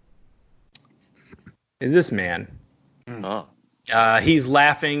 is this man. Oh. He's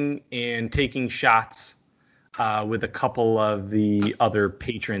laughing and taking shots with a couple of the other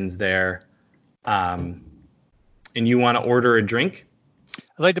patrons there. And you want to order a drink?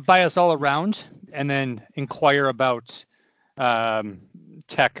 I'd like to buy us all around and then inquire about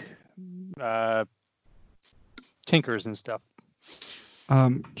tech, tinkers and stuff.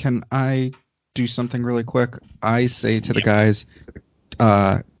 Can I do something really quick? I say to the guys,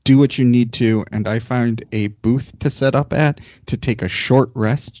 do what you need to, and I find a booth to set up at to take a short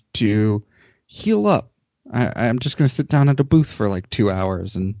rest to heal up. I'm just going to sit down at a booth for like 2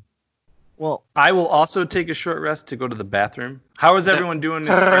 hours. And Well, I will also take a short rest to go to the bathroom. How is everyone doing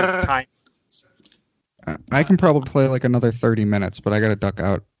as far as time? I can probably play like another 30 minutes, but I got to duck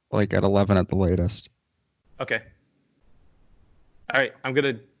out like at 11 at the latest. Okay. All right,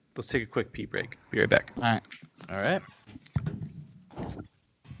 let's take a quick pee break. Be right back. All right. All right.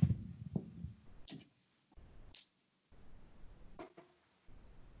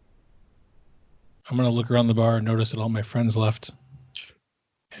 I'm going to look around the bar and notice that all my friends left.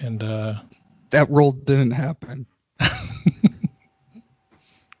 And That roll didn't happen.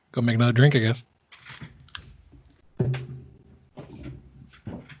 go make another drink, I guess.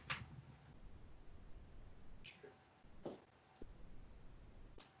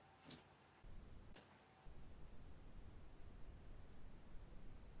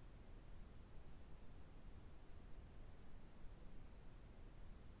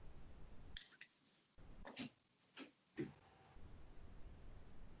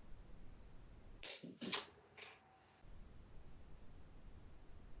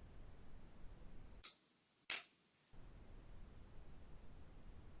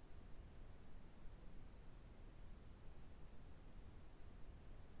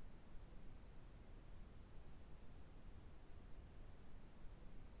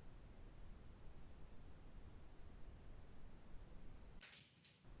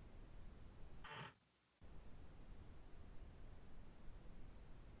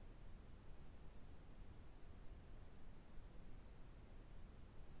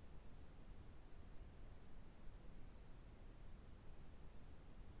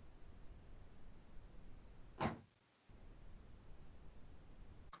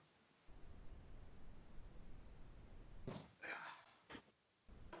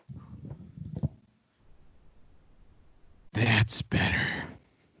 That's better.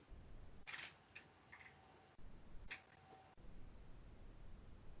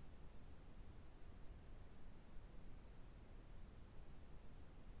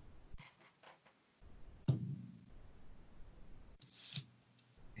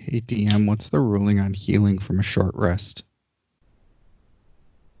 Hey, DM, what's the ruling on healing from a short rest?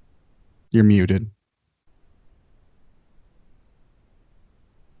 You're muted.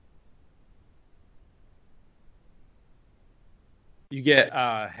 You get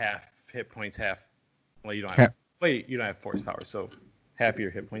half hit points, half. Well, you don't have. Half. Wait, you don't have force power, so half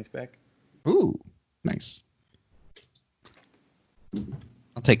your hit points back. Ooh, nice.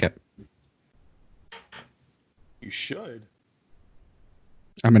 I'll take it. You should.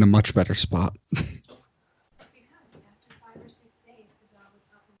 I'm in a much better spot. But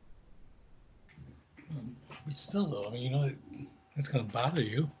still, though, I mean, you know, it's going to bother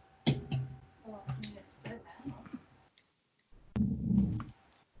you.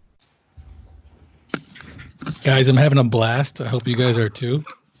 Guys, I'm having a blast. I hope you guys are too.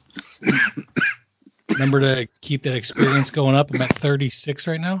 Remember to keep that experience going up. I'm at 36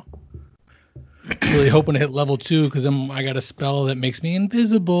 right now. Really hoping to hit level 2 because I got a spell that makes me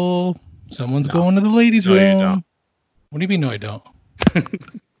invisible. Someone's going to the ladies' room. No, you don't. What do you mean, no, I don't?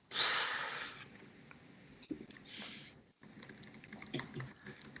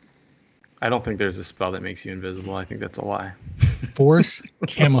 I don't think there's a spell that makes you invisible. I think that's a lie. Force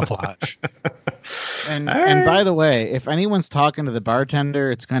camouflage. And by the way, if anyone's talking to the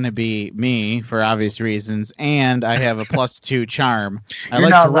bartender, it's going to be me for obvious reasons, and I have a +2 charm. I You're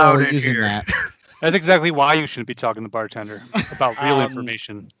like not to roll allowed in using here. that. That's exactly why you shouldn't be talking to the bartender about real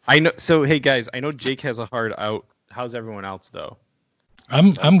information. I know. So hey guys, I know Jake has a hard out. How's everyone else though?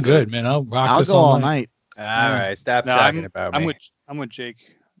 I'm good, man. I'll rock I'll this go all night. All right, stop No, talking about I'm me. I'm with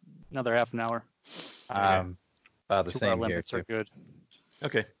Jake. Another half an hour. About the That's where our same here limits are too. good.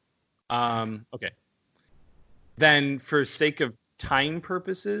 Okay. Okay. Then, for sake of time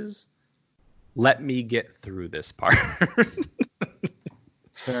purposes, let me get through this part.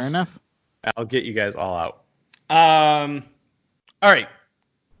 Fair enough. I'll get you guys all out. All right.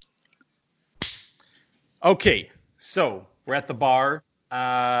 Okay. So we're at the bar.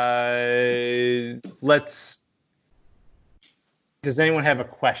 Does anyone have a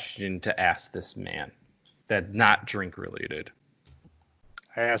question to ask this man that's not drink related?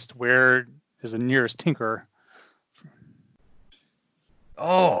 I asked, where is the nearest tinkerer?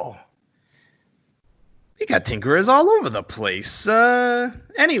 Oh, we got tinkerers all over the place.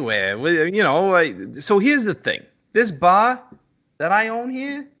 Anyway, so here's the thing. This bar that I own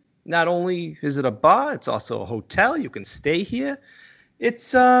here, not only is it a bar, it's also a hotel. You can stay here.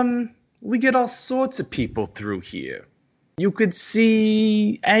 It's, we get all sorts of people through here. You could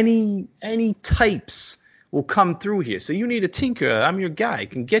see any types will come through here. So you need a tinkerer. I'm your guy. I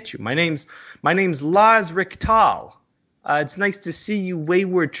can get you. My name's Lars Ricktal. It's nice to see you,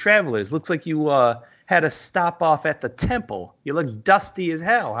 wayward travelers. Looks like you had a stop off at the temple. You look dusty as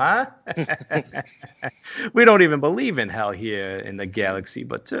hell, huh? We don't even believe in hell here in the galaxy,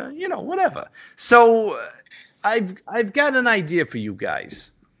 but whatever. So I've got an idea for you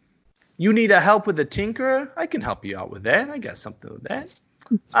guys. You need a help with a tinkerer? I can help you out with that. I got something with that.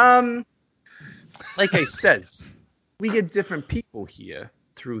 Like I says, we get different people here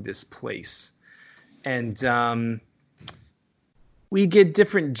through this place, and we get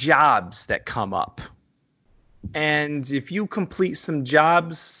different jobs that come up. And if you complete some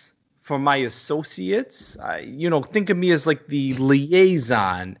jobs for my associates, think of me as like the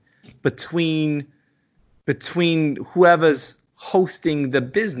liaison between whoever's hosting the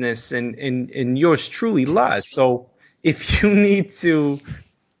business and yours truly, Laz. So if you need to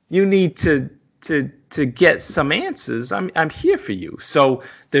get some answers, I'm here for you. So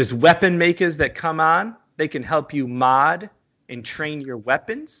there's weapon makers that come on. They can help you mod and train your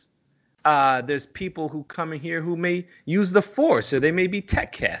weapons. There's people who come in here who may use the Force, or they may be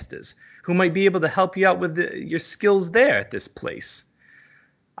tech casters who might be able to help you out with your skills there at this place.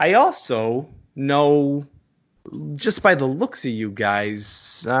 I also know, just by the looks of you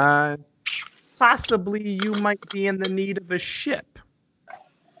guys, possibly you might be in the need of a ship.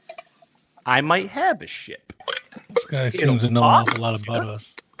 I might have a ship. This guy seems to know an awful lot about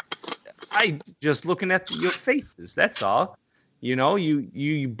us. I just looking at your faces, that's all.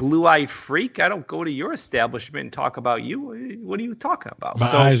 You blue-eyed freak. I don't go to your establishment and talk about you. What are you talking about?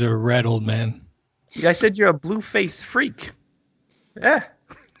 My eyes are red, old man. I said you're a blue-faced freak.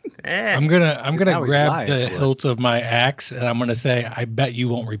 I'm gonna grab the hilt of my axe and I'm gonna say, I bet you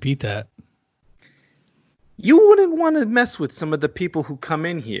won't repeat that. You wouldn't want to mess with some of the people who come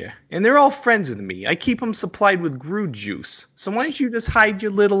in here, and they're all friends with me. I keep them supplied with Groot juice. So why don't you just hide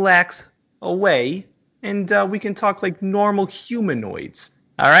your little axe away, and we can talk like normal humanoids.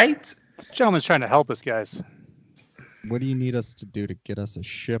 All right? This gentleman's trying to help us, guys. What do you need us to do to get us a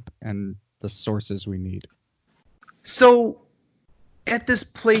ship and the sources we need? So, at this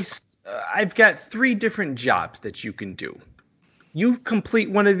place, I've got 3 different jobs that you can do. You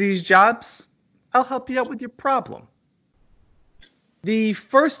complete one of these jobs, I'll help you out with your problem. The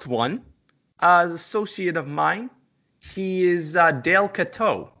first one is an associate of mine. He is Dale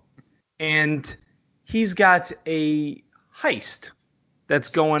Cateau, and he's got a heist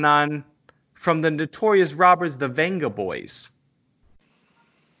that's going on from the notorious robbers, the Venga Boys.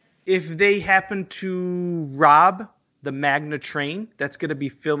 If they happen to rob the Magna train that's going to be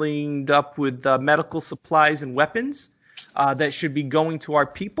filled up with medical supplies and weapons that should be going to our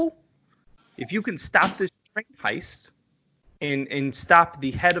people, if you can stop this train heist and stop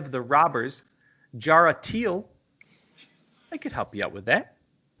the head of the robbers, Jara Teal, I could help you out with that.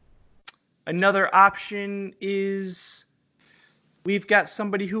 Another option is we've got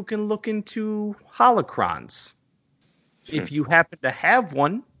somebody who can look into holocrons. If you happen to have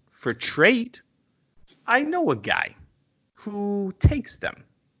one for trade, I know a guy who takes them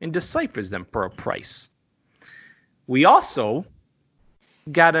and deciphers them for a price. We also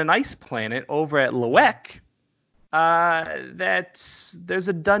got an ice planet over at Loek there's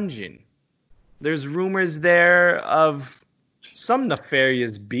a dungeon. There's rumors there of some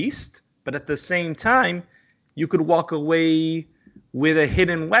nefarious beast, but at the same time, you could walk away with a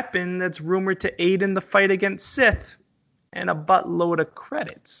hidden weapon that's rumored to aid in the fight against Sith and a buttload of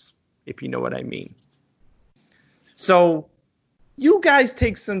credits, if you know what I mean. So, you guys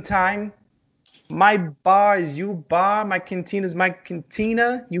take some time. My bar is your bar. My cantina is my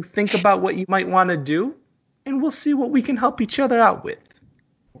cantina. You think about what you might want to do, and we'll see what we can help each other out with.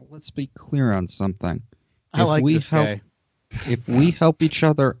 Well, let's be clear on something. I like this guy. If we help each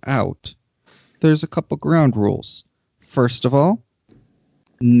other out, there's a couple ground rules. First of all,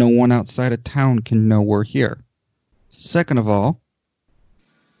 no one outside of town can know we're here. Second of all,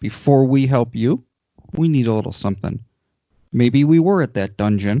 before we help you, we need a little something. Maybe we were at that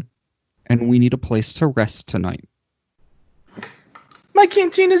dungeon, and we need a place to rest tonight. My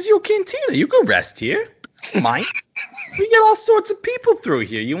cantina's your cantina. You can rest here. Mine. We get all sorts of people through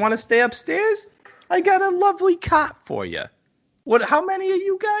here. You want to stay upstairs? I got a lovely cot for you. What? How many are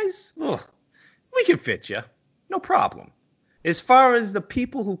you guys? Ugh, we can fit you. No problem. As far as the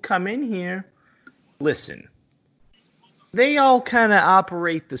people who come in here, listen. They all kind of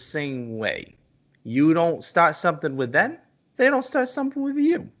operate the same way. You don't start something with them, they don't start something with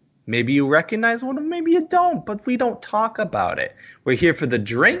you. Maybe you recognize one of them, maybe you don't, but we don't talk about it. We're here for the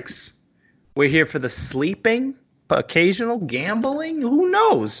drinks. We're here for the sleeping, occasional gambling. Who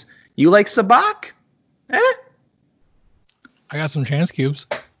knows? You like sabacc? I got some chance cubes.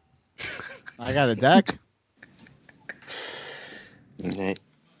 I got a deck. Okay.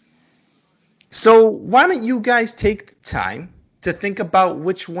 So why don't you guys take the time to think about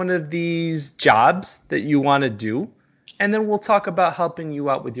which one of these jobs that you want to do, and then we'll talk about helping you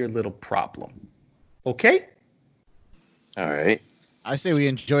out with your little problem. Okay? All right. I say we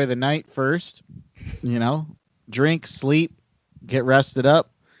enjoy the night first. Drink, sleep, get rested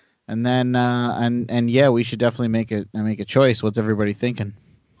up, and then and yeah, we should definitely make a choice. What's everybody thinking?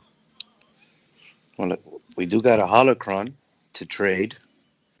 Well, we do got a holocron. to trade.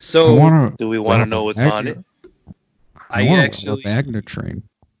 So Do we want to know what's on it? I want a Magna train.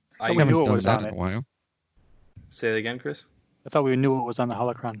 We knew what was on in it. a while. Say that again, Chris. I thought we knew what was on the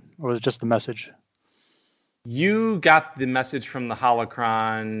holocron, or was it just the message? You got the message from the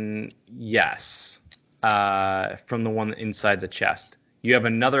holocron, yes, from the one inside the chest. You have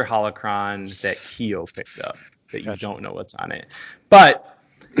another holocron that Keo picked up that you don't know what's on it. But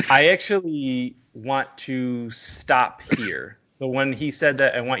I actually want to stop here. So when he said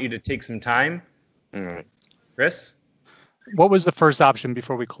that I want you to take some time, Chris? What was the first option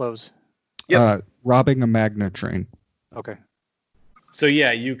before we close? Yep. Robbing a Magna train. Okay. So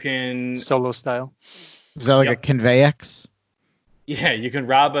yeah, you can Solo style. Is that like a Conveyex? Yeah, you can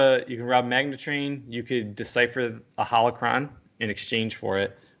rob Magna train. You could decipher a holocron in exchange for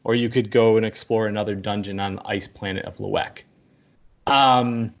it, or you could go and explore another dungeon on the ice planet of Luek.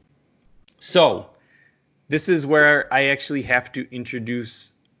 So this is where I actually have to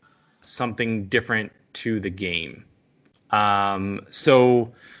introduce something different to the game.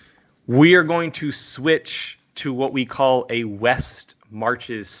 So we are going to switch to what we call a West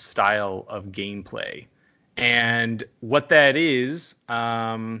Marches style of gameplay. And what that is,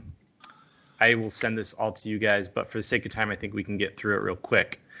 I will send this all to you guys, but for the sake of time, I think we can get through it real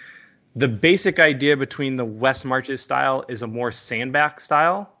quick. The basic idea between the West Marches style is a more sandbox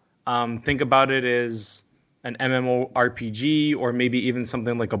style. Think about it as an MMORPG or maybe even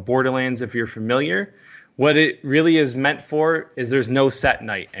something like a Borderlands if you're familiar. What it really is meant for is there's no set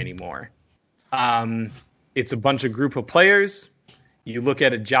night anymore. It's a bunch of group of players. You look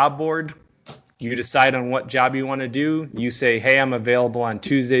at a job board. You decide on what job you want to do. You say, hey, I'm available on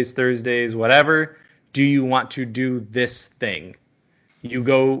Tuesdays, Thursdays, whatever. Do you want to do this thing? You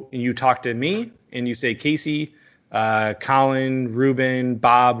go and you talk to me and you say, Casey, Colin, Ruben,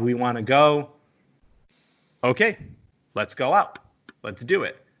 Bob, we want to go. Okay, let's go out. Let's do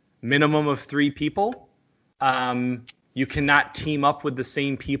it. Minimum of 3 people. You cannot team up with the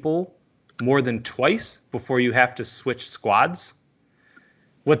same people more than twice before you have to switch squads.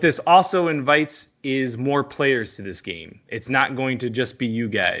 What this also invites is more players to this game. It's not going to just be you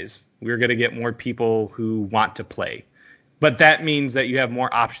guys. We're going to get more people who want to play. But that means that you have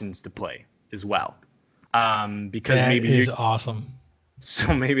more options to play as well. Because maybe is awesome.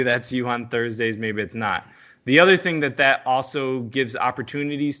 So maybe that's you on Thursdays, maybe it's not. The other thing that also gives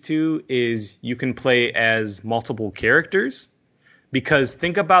opportunities to is you can play as multiple characters. Because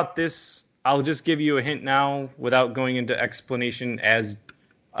think about this. I'll just give you a hint now without going into explanation as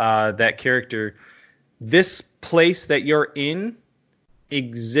that character. This place that you're in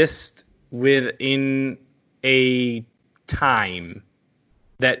exists within a time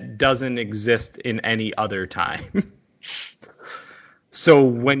that doesn't exist in any other time. So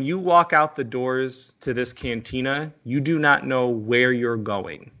when you walk out the doors to this cantina, you do not know where you're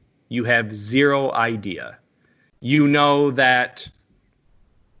going. You have zero idea. You know that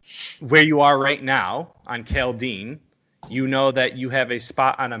where you are right now on Kaldeen, you know that you have a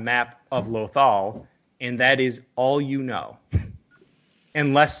spot on a map of Lothal, and that is all you know.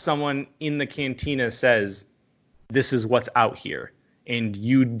 Unless someone in the cantina says, this is what's out here, and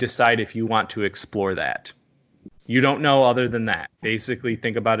you decide if you want to explore that. You don't know other than that. Basically,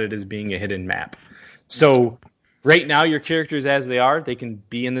 think about it as being a hidden map. So right now, your characters as they are, they can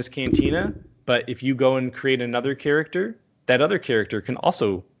be in this cantina, but if you go and create another character, that other character can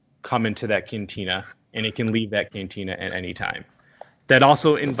also come into that cantina, and it can leave that cantina at any time. That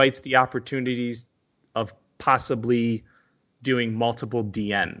also invites the opportunities of possibly doing multiple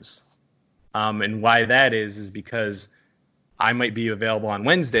DMs. And why that is because I might be available on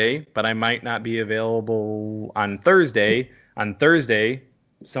Wednesday, but I might not be available on Thursday. On Thursday,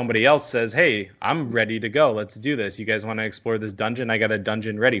 somebody else says, hey, I'm ready to go. Let's do this. You guys want to explore this dungeon? I got a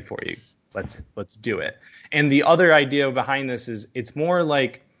dungeon ready for you. Let's do it. And the other idea behind this is it's more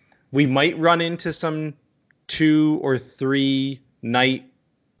like we might run into some 2 or 3 night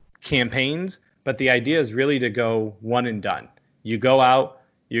campaigns, but the idea is really to go one and done. You go out,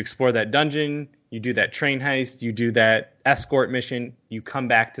 you explore that dungeon, you do that train heist, you do that escort mission, you come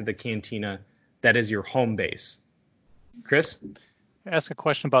back to the cantina. That is your home base. Chris? Ask a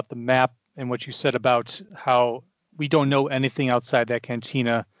question about the map and what you said about how we don't know anything outside that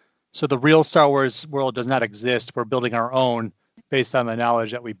cantina. So the real Star Wars world does not exist. We're building our own based on the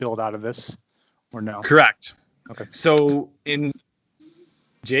knowledge that we build out of this, or no? Correct. Okay. So in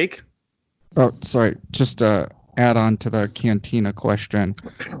Jake? Oh, sorry. Just add on to the cantina question.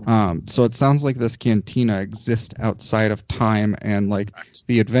 So it sounds like this cantina exists outside of time, and like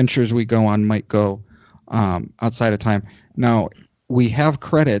the adventures we go on might go outside of time. Now, we have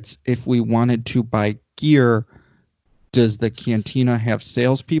credits if we wanted to buy gear does the cantina have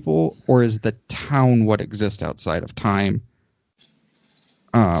salespeople, or is the town what exists outside of time?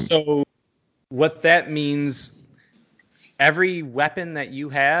 So what that means, every weapon that you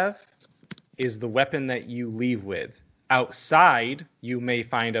have is the weapon that you leave with. Outside, you may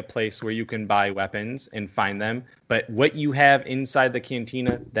find a place where you can buy weapons and find them, but what you have inside the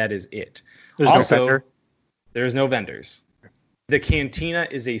cantina, that is it. There's no Also, vendor? there's no vendors. The cantina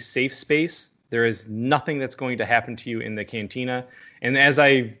is a safe space. There is nothing that's going to happen to you in the cantina. And as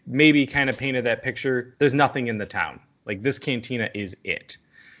I maybe kind of painted that picture, there's nothing in the town. Like, this cantina is it.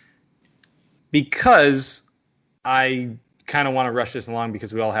 Because I kind of want to rush this along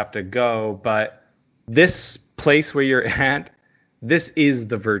because we all have to go, but this place where you're at, this is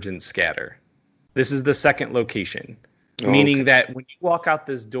the Virgin Scatter. This is the second location. Meaning that when you walk out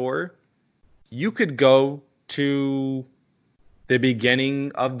this door, you could go to the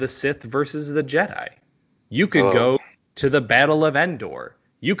beginning of the Sith versus the Jedi. You could go to the Battle of Endor.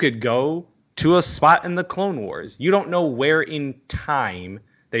 You could go to a spot in the Clone Wars. You don't know where in time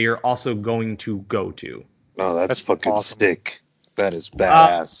that you're also going to go to. Oh, that's fucking awesome. sick. That is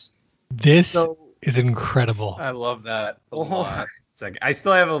badass. This is incredible. I love that a Well, hold on lot. a second. I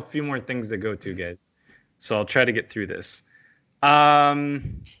still have a few more things to go to, guys. So I'll try to get through this.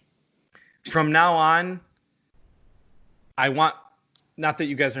 From now on, I want, not that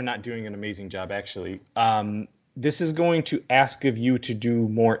you guys are not doing an amazing job, actually. This is going to ask of you to do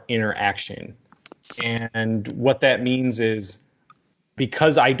more interaction. And what that means is,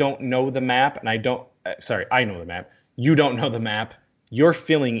 because I don't know the map, and I know the map, you don't know the map, you're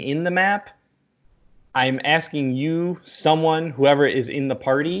filling in the map, I'm asking you, whoever is in the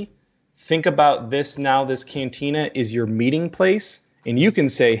party, think about this now. This cantina is your meeting place. And you can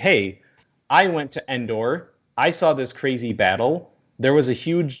say, hey, I went to Endor. I saw this crazy battle. There was a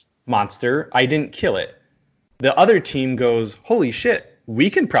huge monster. I didn't kill it. The other team goes, holy shit, we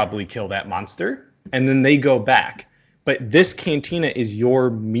can probably kill that monster. And then they go back. But this cantina is your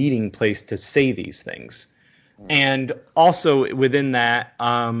meeting place to say these things. And also within that,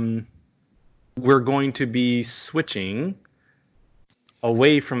 we're going to be switching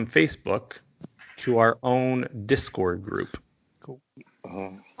away from Facebook to our own Discord group. Cool.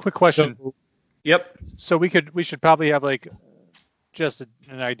 Quick question. Yep. So we should probably have like just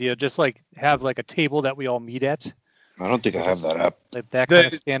an idea, just like have like a table that we all meet at. I don't think I have that app. Like that kind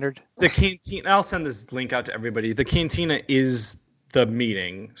of standard. The cantina, I'll send this link out to everybody. The cantina is the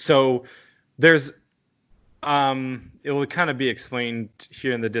meeting. So there's it will kind of be explained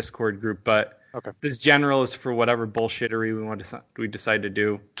here in the Discord group, but this general is for whatever bullshittery we decide to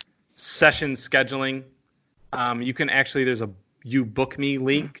do. Session scheduling. You can actually, there's a You Book Me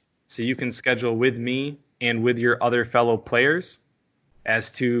link, so you can schedule with me and with your other fellow players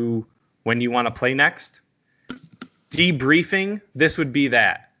as to when you want to play next. Debriefing, this would be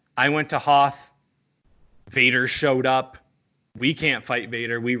that. I went to Hoth, Vader showed up, we can't fight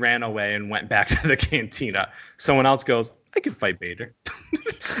Vader, we ran away and went back to the cantina. Someone else goes, I can fight Vader,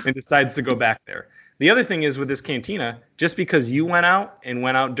 and decides to go back there. The other thing is with this cantina, just because you went out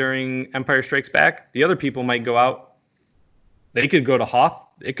during Empire Strikes Back, the other people might go out. They could go to Hoth.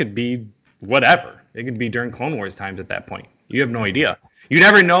 It could be whatever. It could be during Clone Wars times at that point. You have no idea. You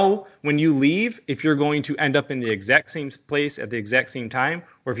never know when you leave if you're going to end up in the exact same place at the exact same time,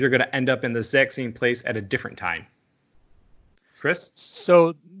 or if you're going to end up in the exact same place at a different time. Chris?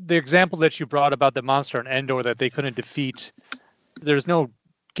 So the example that you brought about the monster in Endor that they couldn't defeat, there's no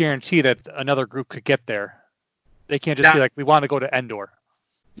guarantee that another group could get there. They can't just be like, we want to go to Endor.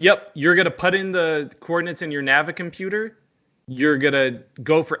 Yep. You're going to put in the coordinates in your Navi computer. You're going to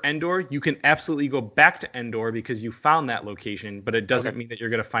go for Endor. You can absolutely go back to Endor because you found that location, but it doesn't mean that you're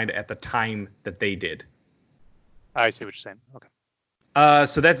going to find it at the time that they did. I see what you're saying. Okay.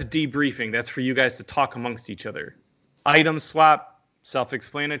 So that's debriefing. That's for you guys to talk amongst each other. Item swap,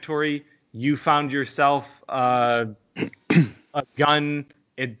 self-explanatory. You found yourself a gun.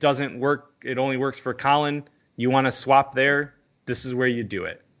 It doesn't work. It only works for Colin. You want to swap there. This is where you do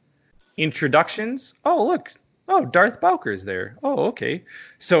it. Introductions. Oh, look. Oh, Darth Bowker's there. Oh, okay.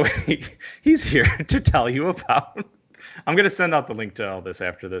 So he's here to tell you about. I'm going to send out the link to all this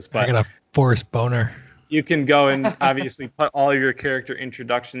after this. But I got a force boner. You can go and obviously put all of your character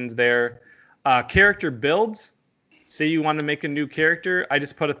introductions there. Character builds. Say you want to make a new character. I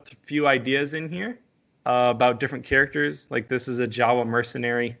just put a few ideas in here about different characters. Like this is a Jawa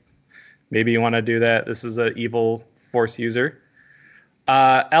mercenary. Maybe you want to do that. This is an evil force user.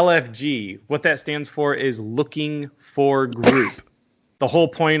 LFG, what that stands for is looking for group. The whole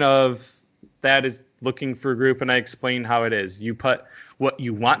point of that is looking for group, and I explain how it is. You put what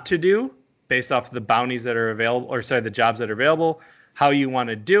you want to do, based off the bounties that are available, or sorry, the jobs that are available, how you want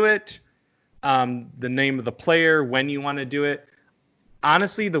to do it, the name of the player, when you want to do it.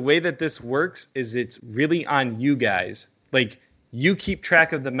 Honestly, the way that this works is it's really on you guys. Like, you keep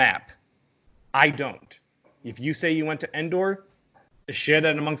track of the map. I don't. If you say you went to Endor, share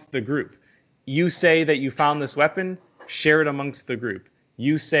that amongst the group. You say that you found this weapon, share it amongst the group.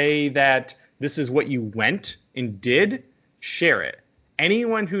 You say that this is what you went and did, share it.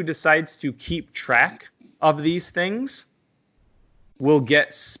 Anyone who decides to keep track of these things will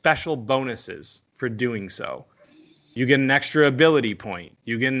get special bonuses for doing so. You get an extra ability point.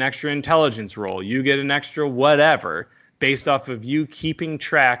 You get an extra intelligence roll. You get an extra whatever based off of you keeping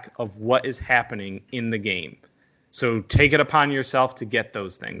track of what is happening in the game. So take it upon yourself to get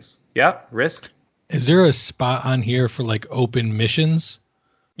those things. Yep, Risk. Is there a spot on here for like open missions?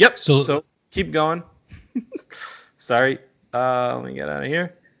 Yep. So keep going. Sorry. Let me get out of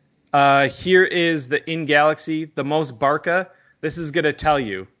here. Here is the In Galaxy, the Mos Barca. This is going to tell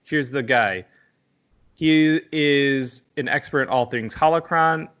you. Here's the guy. He is an expert in all things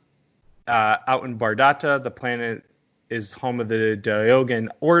holocron. Out in Bardata, the planet is home of the Diogan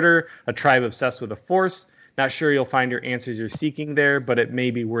Order, a tribe obsessed with the Force. Not sure you'll find your answers you're seeking there, but it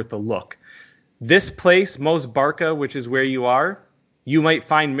may be worth a look. This place, Mos Barca, which is where you are, you might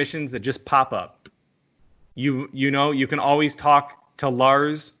find missions that just pop up. You know, you can always talk to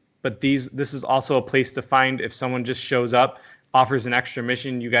Lars, but this is also a place to find if someone just shows up, offers an extra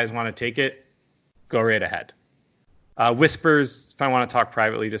mission, you guys want to take it, go right ahead. Whispers, if I want to talk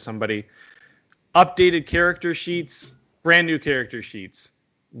privately to somebody. Updated character sheets, brand new character sheets.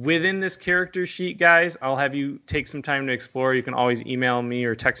 Within this character sheet, guys, I'll have you take some time to explore. You can always email me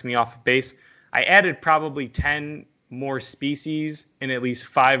or text me off of base. I added probably 10 more species and at least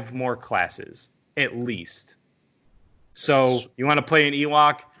 5 more classes, at least. So you want to play an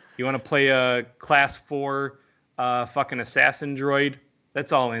Ewok, you want to play a class 4 fucking assassin droid,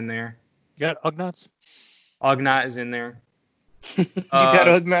 that's all in there. You got Ugnaughts? Ugnaught is in there. You got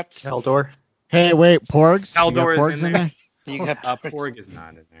Ugnaughts? Eldor. Hey, wait, Porgs? Eldor You got is in there. You got Porg is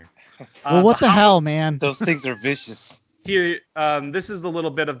not in there. Well, what the hell, man? Those things are vicious. Here, this is a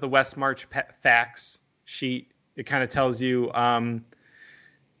little bit of the West March facts sheet. It kind of tells you,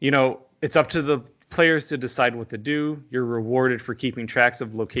 it's up to the players to decide what to do. You're rewarded for keeping tracks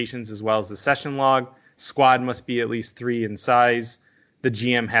of locations as well as the session log. Squad must be at least 3 in size. The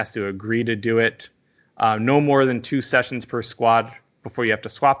GM has to agree to do it. No more than 2 sessions per squad before you have to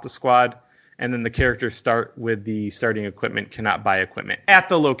swap the squad. And then the characters start with the starting equipment, cannot buy equipment at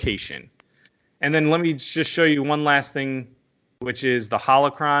the location. And then let me just show you one last thing, which is the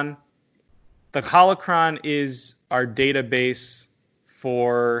holocron. The holocron is our database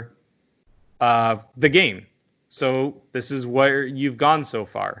for the game. So this is where you've gone so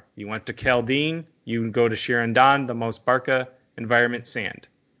far. You went to Caldine, you go to Shirandan, the Mos Barca, Environment Sand.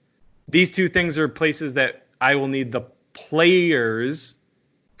 These 2 things are places that I will need the players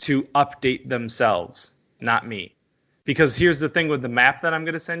to update themselves, not me. Because here's the thing with the map that I'm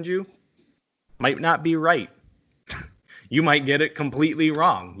going to send you. Might not be right. You might get it completely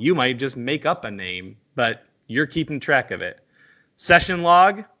wrong. You might just make up a name, but you're keeping track of it. Session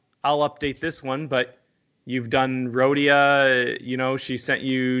log, I'll update this one, but you've done Rhodia, she sent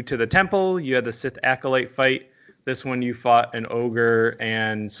you to the temple. You had the Sith Acolyte fight. This one you fought an ogre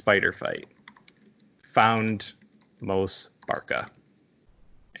and spider fight. Found Mos Barca.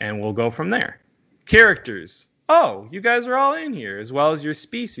 And we'll go from there. Characters. Oh, you guys are all in here, as well as your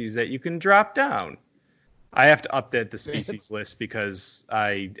species that you can drop down. I have to update the species list because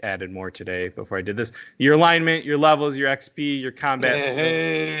I added more today before I did this. Your alignment, your levels, your XP, your combat.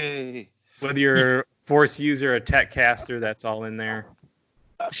 Hey. Whether you're a force user, a tech caster, that's all in there.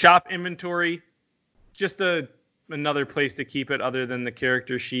 Shop inventory. Just another place to keep it other than the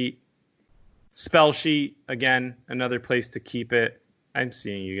character sheet. Spell sheet, again, another place to keep it. I'm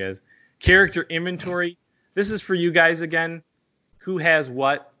seeing you guys. Character inventory. This is for you guys again. Who has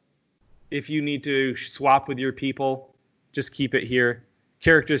what? If you need to swap with your people, just keep it here.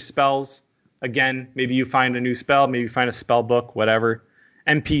 Character spells. Again, maybe you find a new spell. Maybe you find a spell book, whatever.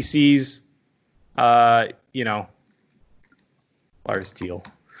 NPCs. Lars Teal.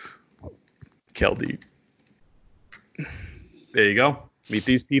 Keldy. There you go. Meet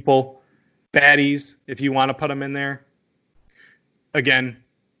these people. Baddies, if you want to put them in there. Again,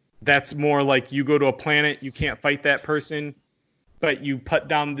 that's more like you go to a planet, you can't fight that person, but you put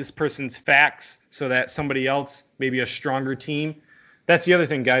down this person's facts so that somebody else, maybe a stronger team. That's the other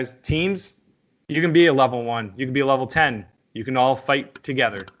thing, guys. Teams, you can be a level 1. You can be a level 10. You can all fight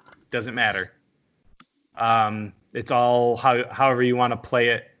together. Doesn't matter. It's all however you want to play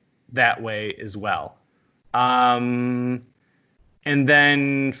it. that way as well. And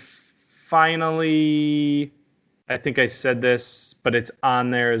then finally, I think I said this, but it's on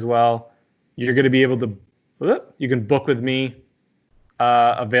there as well. You're going to be able to, you can book with me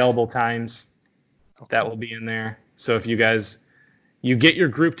available times. That will be in there. So if you guys, you get your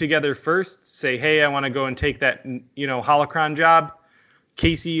group together first, say, hey, I want to go and take that, holocron job.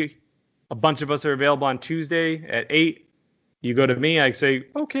 Casey, a bunch of us are available on Tuesday at 8. You go to me, I say,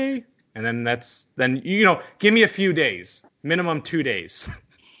 okay. And then give me a few days, minimum 2 days,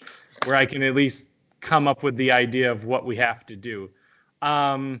 where I can at least come up with the idea of what we have to do.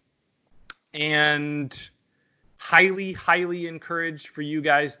 And highly, highly encouraged for you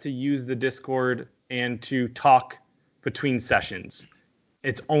guys to use the Discord and to talk between sessions.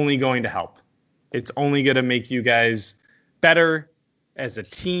 It's only going to help. It's only going to make you guys better as a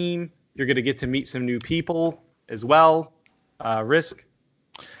team. You're going to get to meet some new people as well. Risk.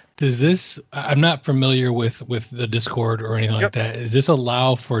 Does this? I'm not familiar with the Discord or anything like that. Does this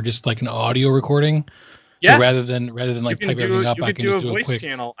allow for just like an audio recording? Yeah. So rather than like type everything up, I can just do a voice quick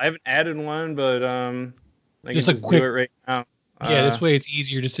channel. I haven't added one, but I just can a just quick do it right now. Yeah, this way it's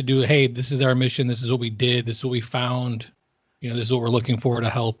easier just to do. Hey, this is our mission. This is what we did. This is what we found. This is what we're looking for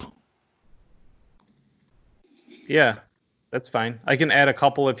to help. Yeah, that's fine. I can add a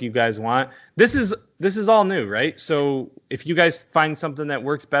couple if you guys want. This is all new, right? So if you guys find something that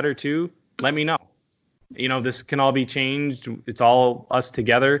works better too, let me know. This can all be changed. It's all us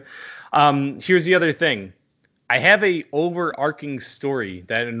together. Here's the other thing. I have a overarching story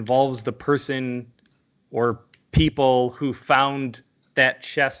that involves the person or people who found that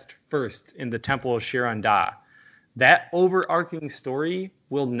chest first in the Temple of Shiran-Da. That overarching story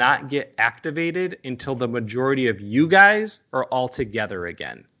will not get activated until the majority of you guys are all together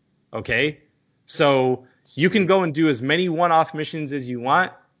again. Okay? So you can go and do as many one-off missions as you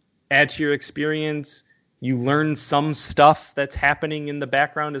want, add to your experience. You learn some stuff that's happening in the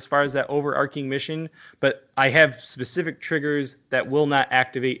background as far as that overarching mission, but I have specific triggers that will not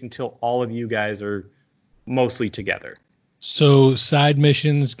activate until all of you guys are mostly together. So side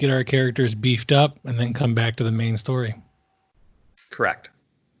missions, get our characters beefed up, and then come back to the main story. Correct.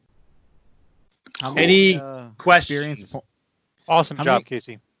 How Any many, questions? Awesome How job, many-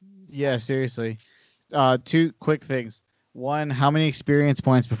 Casey. Yeah, seriously. 2 quick things. One, how many experience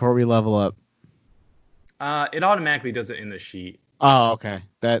points before we level up? It automatically does it in the sheet. Oh, okay.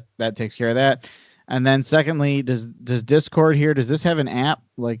 That takes care of that. And then secondly, does Discord here, does this have an app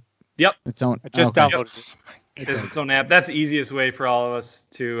like Yep. its own? I just okay. downloaded it. It has its own app. That's the easiest way for all of us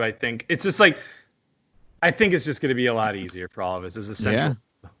to, I think. It's just I think it's just going to be a lot easier for all of us. It's essential.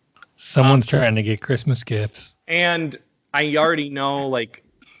 Yeah. Someone's trying to get Christmas gifts. And I already know, like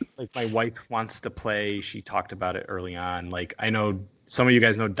my wife wants to play. She talked about it early on. I know some of you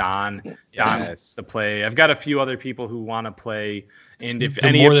guys know Don. Don wants to play. I've got a few other people who want to play. And if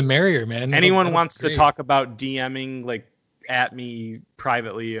The more the merrier, man. anyone That'll wants be to great. talk about DMing, at me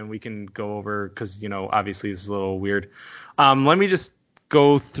privately, and we can go over, because, obviously it's a little weird. Let me just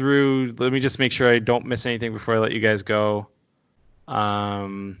go through. Let me just make sure I don't miss anything before I let you guys go.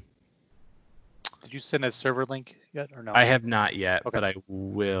 Did you send a server link yet or no? I have not yet, Okay. but I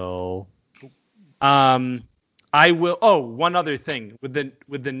will. I will. Oh, one other thing with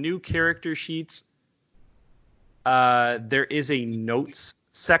the new character sheets, there is a notes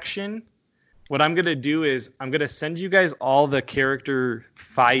section. What I'm gonna do is I'm gonna send you guys all the character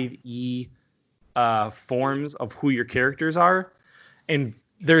 5e forms of who your characters are, and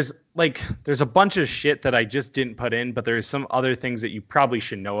there's a bunch of shit that I just didn't put in, but there's some other things that you probably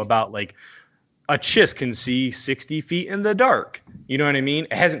should know about, like a Chiss can see 60 feet in the dark. You know what I mean?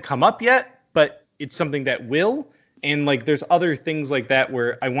 It hasn't come up yet, but it's something that will. And there's other things like that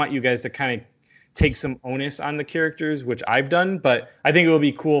where I want you guys to kind of take some onus on the characters, which I've done, but I think it will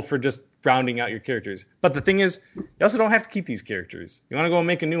be cool for just rounding out your characters. But the thing is, you also don't have to keep these characters. You want to go and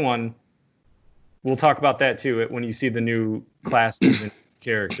make a new one, we'll talk about that too when you see the new classes and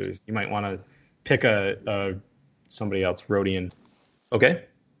characters. You might want to pick a somebody else, Rhodian. Okay?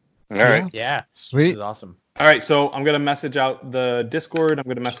 All right. Yeah. Sweet. This is awesome. All right, so I'm going to message out the Discord. I'm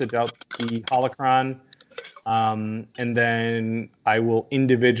going to message out the Holocron. And then I will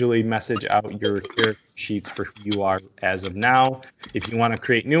individually message out your character sheets for who you are as of now. If you want to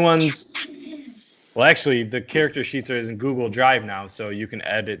create new ones, well, actually, the character sheets are in Google Drive now, so you can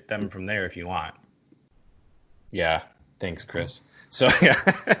edit them from there if you want. Yeah, thanks, Chris. So, yeah.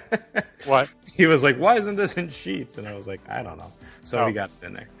 What? He was like, why isn't this in Sheets? And I was like, I don't know. So we got it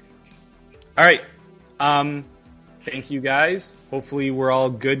in there. All right. Thank you, guys. Hopefully we're all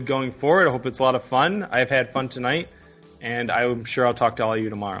good going forward. I hope it's a lot of fun. I've had fun tonight, and I'm sure I'll talk to all of you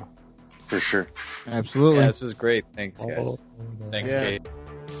tomorrow. For sure. Absolutely. Yeah, this was great. Thanks, guys. Thanks, Yeah. Kate.